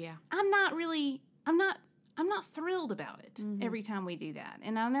 Oh, yeah. I'm not thrilled about it every time we do that.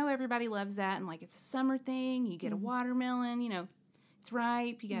 And I know everybody loves that, and, like, it's a summer thing. You get a watermelon, you know, it's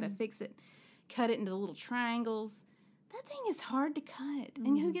ripe, you got to fix it, cut it into little triangles. That thing is hard to cut.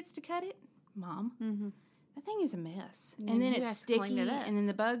 And who gets to cut it? Mom. That thing is a mess. And then it's sticky, and then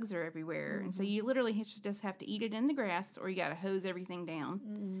the bugs are everywhere. And so you literally just have to eat it in the grass, or you got to hose everything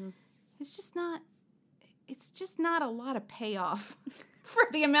down. It's just not a lot of payoff for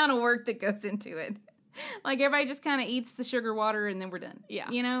the amount of work that goes into it. Like, everybody just kind of eats the sugar water, and then we're done. Yeah.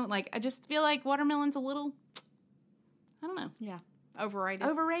 You know, like, I just feel like watermelon's a little, I don't know. Yeah. Overrated.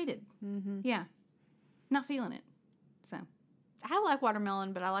 Overrated. Yeah. Not feeling it. So. I like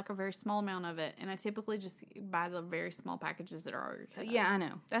watermelon, but I like a very small amount of it, and I typically just buy the very small packages that are already cut Yeah, I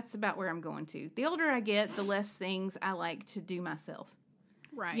know. That's about where I'm going to. The older I get, the less things I like to do myself.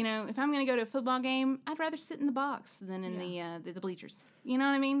 Right. You know, if I'm going to go to a football game, I'd rather sit in the box than in the bleachers. You know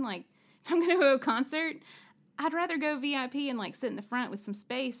what I mean? Like, if I'm going to go to a concert, I'd rather go VIP and, like, sit in the front with some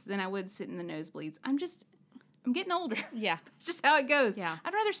space than I would sit in the nosebleeds. I'm getting older. Yeah. That's just how it goes. Yeah.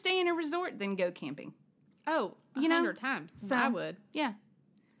 I'd rather stay in a resort than go camping. Oh, you know, 100 times. So, I would. Yeah.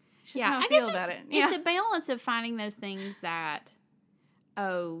 It's just Yeah, how I I feel guess about it. It's a balance of finding those things that,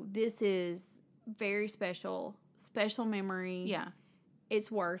 oh, this is very special memory. Yeah.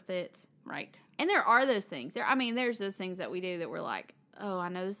 It's worth it. Right. And there are those things. There's those things that we do that we're like, oh, I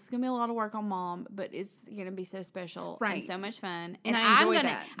know this is going to be a lot of work on Mom, but it's going to be so special and Right. so much fun. And I enjoy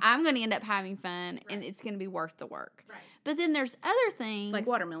that. I'm going to end up having fun, and it's going to be worth the work. Right. But then there's other things Like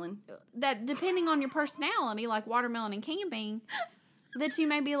watermelon. that, depending on your personality, like watermelon and camping, that you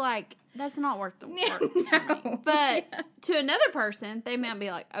may be like, that's not worth the work. No. But to another person, they might be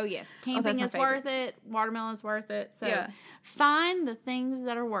like, oh, yes, camping my is worth it. Watermelon is worth it. So Yeah. find the things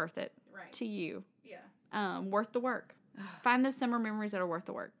that are worth it Right. to you. Yeah. Worth the work. Find those summer memories that are worth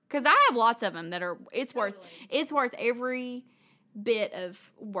the work. Because I have lots of them that are, it's worth every bit of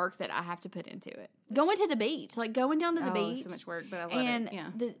work that I have to put into it. Going to the beach, like going down to the beach. It's so much work, but I love and it. Yeah.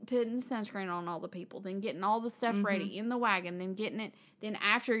 Putting sunscreen on all the people, then getting all the stuff ready in the wagon, then getting it, then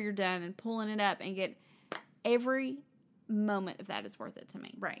after you're done and pulling it up and get every moment of that is worth it to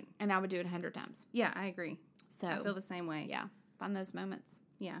me. Right. And I would do it 100 times. Yeah, I agree. So I feel the same way. yeah, find those moments.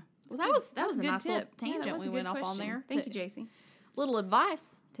 Yeah. Well, that was a good nice little tip. Yeah, that tangent was we a went good off on question. there. Thank you, JC. Little advice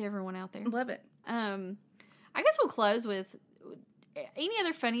to everyone out there. Love it. I guess we'll close with any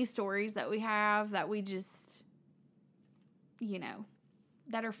other funny stories that we have that we just,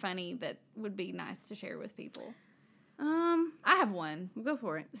 that are funny that would be nice to share with people. I have one. Go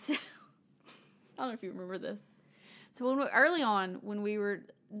for it. So, I don't know if you remember this. So early on, when we were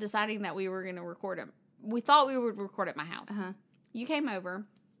deciding that we were going to record it, we thought we would record at my house. You came over,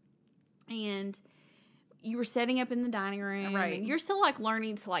 and you were setting up in the dining room. Right. And you're still, like,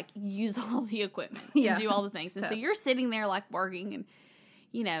 learning to, like, use all the equipment Yeah. and do all the things. And so tough. you're sitting there, like, working, and,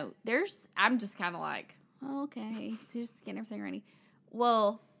 I'm just kind of like, oh, okay, so just getting everything ready.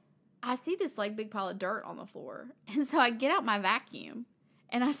 Well, I see this, like, big pile of dirt on the floor. And so I get out my vacuum,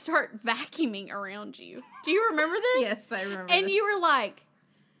 and I start vacuuming around you. Do you remember this? Yes, I remember. And this. you were like,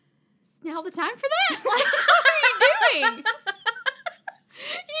 now the time for that? Like, what are you doing?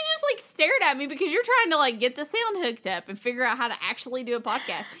 You just, like, stared at me because you're trying to, like, get the sound hooked up and figure out how to actually do a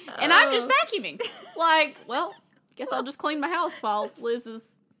podcast. And I'm just vacuuming. Like, well, guess I'll just clean my house while Liz is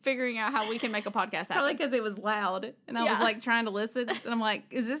figuring out how we can make a podcast happen. Probably because it was loud, and I was Yeah. like trying to listen, and I'm like,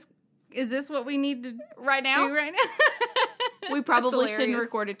 is this what we need to Right now, do right now? we probably That's shouldn't hilarious.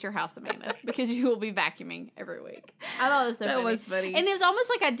 record at your house, Amanda, because you will be vacuuming every week. I thought it was so That funny. was funny. And it was almost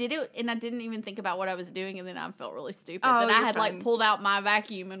like I did it, and I didn't even think about what I was doing, and then I felt really stupid. Oh, that I you're had, like, fine. pulled out my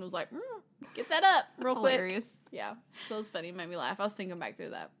vacuum and was like, get that up real quick. Hilarious. Yeah, so it was funny. It made me laugh. I was thinking back through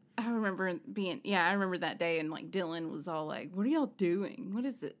that. I remember I remember that day, and like Dylan was all like, "What are y'all doing? What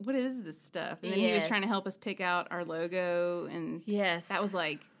is it? What is this stuff?" And then he was Yes. trying to help us pick out our logo, and Yes. that was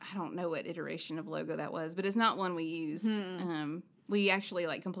like, I don't know what iteration of logo that was, but it's not one we used. We actually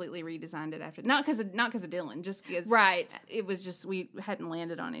like completely redesigned it after, not because of Dylan, just because Right. it was just we hadn't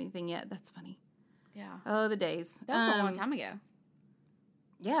landed on anything yet. That's funny. Yeah. Oh, the days. That was a long time ago.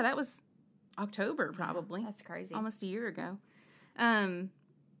 Yeah, that was October probably. That's crazy. Almost a year ago.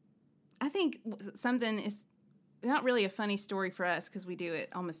 I think something is not really a funny story for us because we do it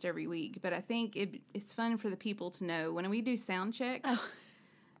almost every week, but I think it's fun for the people to know when we do sound check. Oh.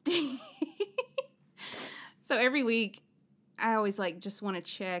 So every week, I always like just want to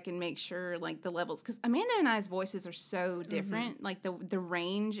check and make sure like the levels, because Amanda and I's voices are so different, like the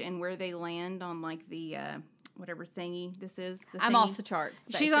range and where they land on like the whatever thingy this is. I'm off the charts.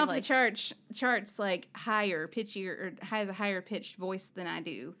 She's off the basically. charts like higher, pitchier, or has a higher pitched voice than I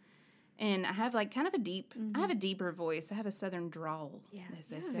do. And I have like kind of a deep, I have a deeper voice. I have a southern drawl. Yeah, as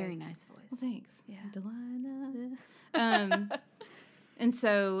they you have a say. very nice voice. Well, thanks. Yeah. Delilah. And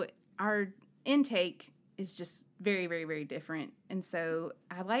so our intake is just very, very, very different. And so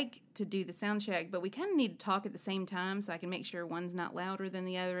I like to do the sound check, but we kind of need to talk at the same time so I can make sure one's not louder than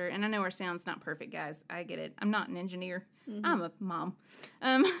the other. And I know our sound's not perfect, guys. I get it. I'm not an engineer. I'm a mom.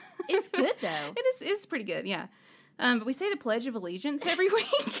 It's good, though. It's pretty good, yeah. But we say the Pledge of Allegiance every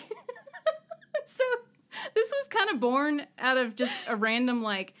week. So this was kind of born out of just a random,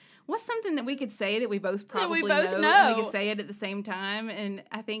 like, what's something that we could say that we both probably both know, and know. we could say it at the same time. And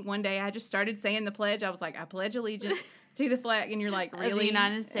I think one day I just started saying the pledge. I was like, I pledge allegiance to the flag. And you're like, really? Of the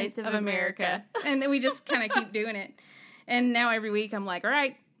United States of America. And then we just kind of keep doing it. And now every week I'm like, all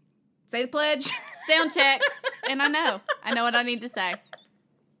right, say the pledge. Sound check. And I know what I need to say.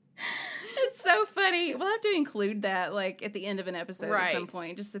 It's so funny. We'll have to include that like at the end of an episode at some Right.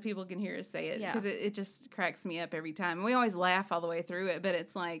 point, just so people can hear us say it, Yeah. because it just cracks me up every time. And we always laugh all the way through it, but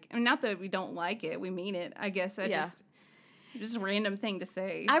it's like, I mean, not that we don't like it, we mean it. I guess Yeah. just a random thing to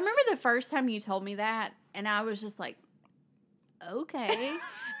say. I remember the first time you told me that, and I was just like, okay.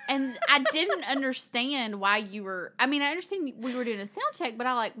 And I didn't understand why you were, I mean, I understand we were doing a sound check, but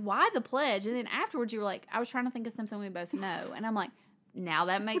I like, why the pledge? And then afterwards you were like, I was trying to think of something we both know. And I'm like, now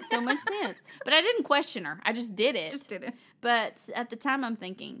that makes so much sense. But I didn't question her. I just did it. Just did it. But at the time I'm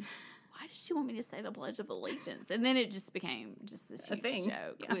thinking, why did she want me to say the Pledge of Allegiance? And then it just became just this huge thing.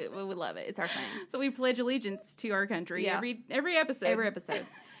 joke. Yeah. We love it. It's our thing. So we pledge allegiance to our country Yeah. every episode. Every episode.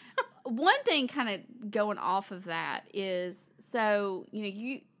 One thing kind of going off of that is, So,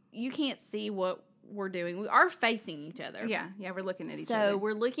 you can't see what we're doing. We are facing each other. Yeah, we're looking at each other. So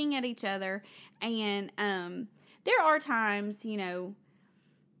we're looking at each other, and there are times,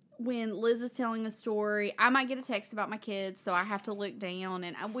 when Liz is telling a story, I might get a text about my kids, so I have to look down,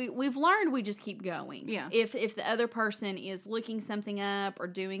 and we've learned we just keep going. Yeah. If the other person is looking something up or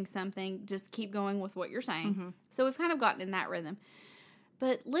doing something, just keep going with what you're saying. Mm-hmm. So we've kind of gotten in that rhythm.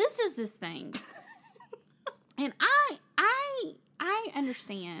 But Liz does this thing, and I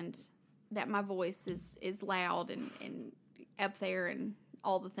understand that my voice is loud and up there and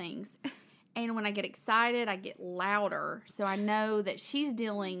all the things. And when I get excited, I get louder. So I know that she's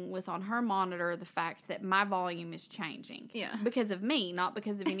dealing with, on her monitor, the fact that my volume is changing. Yeah. Because of me, not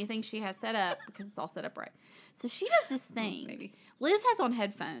because of anything she has set up, because it's all set up right. So she does this thing. Maybe. Liz has on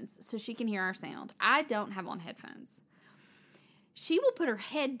headphones so she can hear our sound. I don't have on headphones. She will put her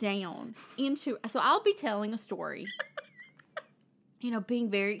head down so I'll be telling a story. Being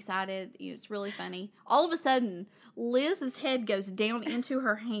very excited. It's really funny. All of a sudden, Liz's head goes down into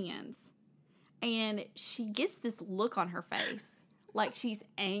her hands. And she gets this look on her face. Like she's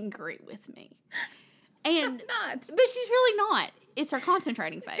angry with me. And not. But she's really not. It's her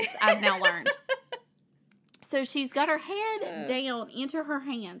concentrating face, I've now learned. So she's got her head down into her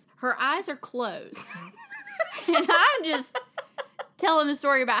hands. Her eyes are closed. And I'm just telling a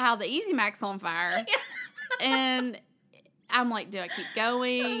story about how the Easy Mac's on fire. And I'm like, do I keep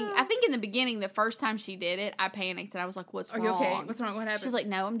going? I think in the beginning, the first time she did it, I panicked and I was like, what's wrong? Are you okay? What's wrong? What happened? She's like,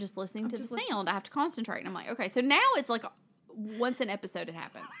 no, I'm just listening to the sound. I have to concentrate. And I'm like, okay. So now it's like once an episode it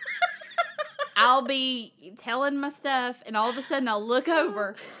happens. I'll be telling my stuff and all of a sudden I'll look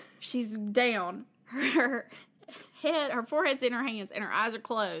over. She's down. Her forehead's in her hands and her eyes are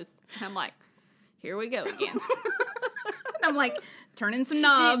closed. And I'm like, here we go again. I'm like, turning some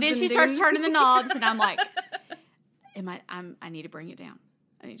knobs. Then she starts turning the knobs and I'm like, I need to bring it down.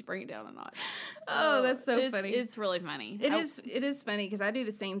 I need to bring it down a notch. Oh, that's so funny. It's really funny. It is funny because I do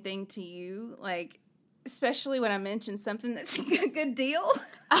the same thing to you, like, especially when I mention something that's a good deal.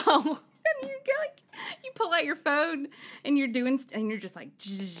 Oh. And you pull out your phone and you're just like,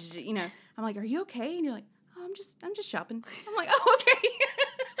 I'm like, are you okay? And you're like, oh, I'm just shopping. I'm like, oh, okay.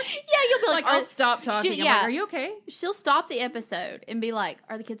 Yeah, you'll be like, I'll stop talking. I'm like, are you okay? She'll stop the episode and be like,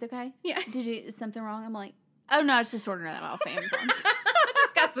 are the kids okay? Yeah. Is something wrong? I'm like, oh, no, I just ordered that off Amazon. I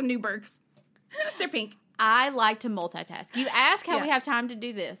just got some new Birks. They're pink. I like to multitask. You ask how we have time to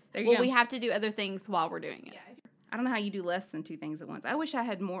do this. Well, we have to do other things while we're doing it. Yeah. I don't know how you do less than two things at once. I wish I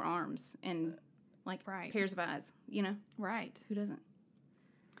had more arms and, pairs of eyes, Right. Who doesn't?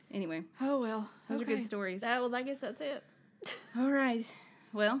 Anyway. Oh, well. Those are good stories. I guess that's it. All right.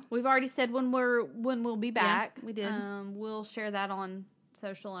 Well, we've already said when we'll be back. Yeah, we did. We'll share that on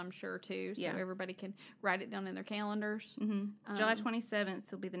social, I'm sure, too, so everybody can write it down in their calendars. Mm-hmm. July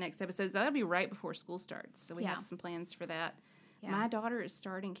 27th will be the next episode. That'll be right before school starts, so we have some plans for that. Yeah. My daughter is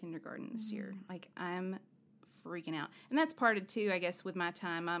starting kindergarten this year. Like, I'm freaking out. And that's part of, too, I guess, with my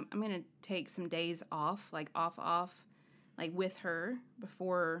time. I'm going to take some days off, like, like, with her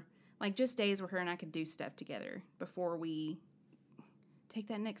before, like, just days where her and I could do stuff together before we take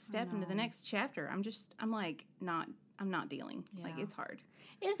that next step into the next chapter. I'm not dealing. Yeah. Like, it's hard.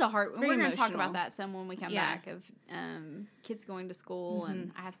 It is a hard. We're going to talk about emotional. that some when we come back of kids going to school,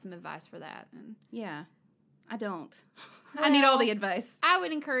 and I have some advice for that. And yeah, I don't. I need all the advice. I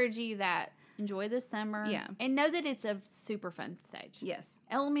would encourage you that enjoy this summer. Yeah, and know that it's a super fun stage. Yes,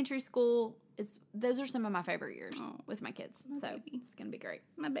 elementary school. Those are some of my favorite years with my kids. My baby. It's going to be great.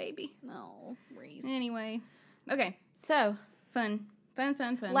 My baby. Oh, Reese. Anyway, okay. So fun.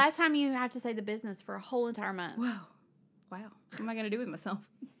 Last time you had to say the business for a whole entire month. Whoa. Wow. What am I going to do with myself?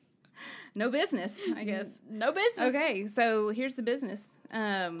 No business, I guess. No business. Okay, so here's the business. If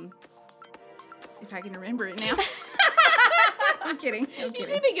I can remember it now. I'm kidding. You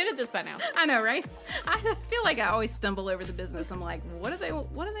should be good at this by now. I know, right? I feel like I always stumble over the business. I'm like, what do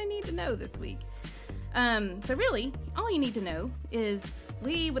they need to know this week? So really, all you need to know is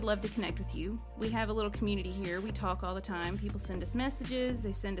we would love to connect with you. We have a little community here. We talk all the time. People send us messages.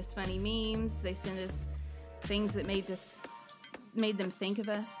 They send us funny memes. They send us things that made them think of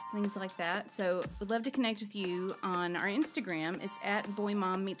us, things like that. So we'd love to connect with you on our Instagram. It's at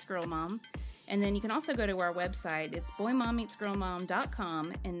boymommeetsgirlmom. And then you can also go to our website. It's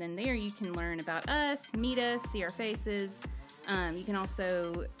boymommeetsgirlmom.com. And then there you can learn about us, meet us, see our faces. You can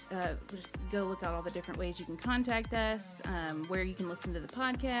also just go look at all the different ways you can contact us, where you can listen to the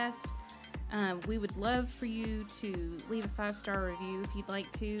podcast. We would love for you to leave a 5-star review if you'd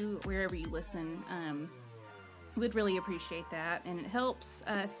like to, wherever you listen. We'd really appreciate that, and it helps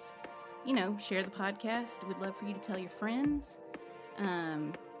us share the podcast. We'd love for you to tell your friends,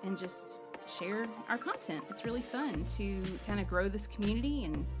 and just share our content. It's really fun to kind of grow this community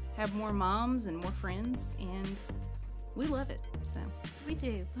and have more moms and more friends, and we love it. So We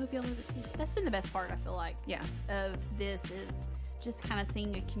do. I hope y'all love it too. That's been the best part, I feel like, Yeah. of this is just kind of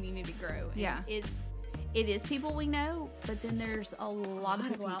seeing a community grow. And Yeah. it is people we know, but then there's a lot of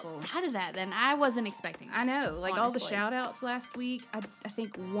people people. outside of that I wasn't expecting. I know, like all the Honestly. shout outs last week, I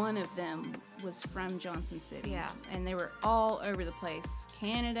think one of them was from Johnson City. Yeah. And they were all over the place.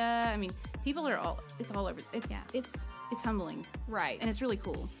 Canada, I mean, people are it's all over. It's humbling. Right. And it's really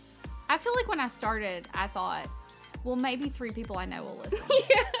cool. I feel like when I started, I thought, well, maybe 3 people I know will listen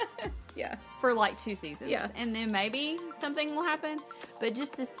Yeah. for like 2 seasons. Yeah. And then maybe something will happen. But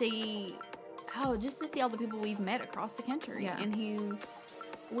just to see all the people we've met across the country Yeah. and who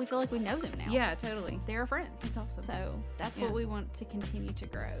we feel like we know them now. Yeah, totally. They're our friends. It's awesome. So that's Yeah. what we want to continue to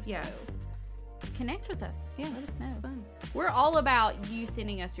grow. Yeah. So connect with us. Yeah, Let us know. it's fun. We're all about you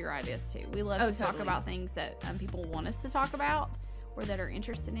sending us your ideas too. We love to talk Totally. about things that people want us to talk about or that are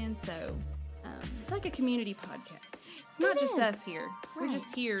interested in. So It's like a community podcast. It's not just is. us here. We're Right.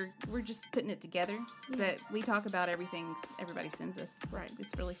 just here. We're just putting it together. But we talk about everything everybody sends us. Right.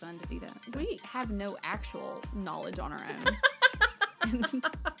 It's really fun to do that. So. we have no actual knowledge on our own.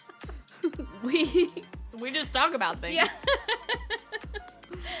 we just talk about things. Yeah.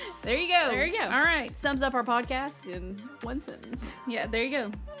 There you go. There you go. All right. Sums up our podcast in one sentence. Yeah, there you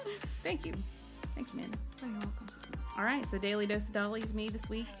go. Thank you. Thanks, Amanda. Oh, you're welcome. All right, so Daily Dose of Dolly is me this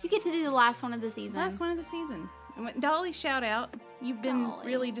week. You get to do the last one of the season. Last one of the season. Dolly, shout out. You've been Dolly.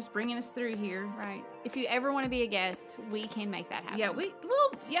 really just bringing us through here. Right. If you ever want to be a guest, we can make that happen.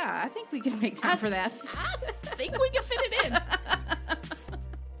 Yeah, I think we can make time for that. I think we can fit it in.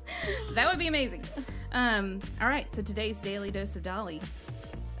 That would be amazing. All right, so today's Daily Dose of Dolly.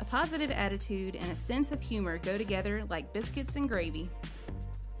 A positive attitude and a sense of humor go together like biscuits and gravy.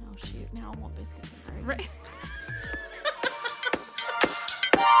 Oh, shoot. Now I want biscuits and gravy. Right.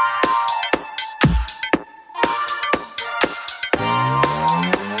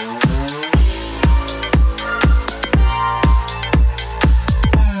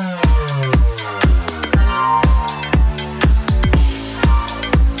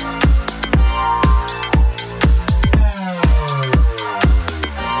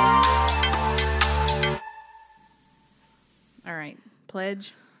 All right,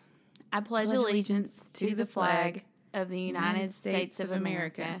 pledge. I pledge allegiance to the flag of the United States of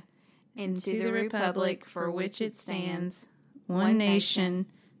America and to the republic for which it stands, one nation,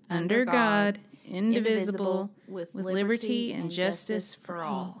 under God, indivisible, with liberty and justice for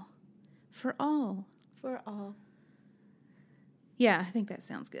all. For all. For all. Yeah, I think that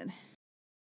sounds good.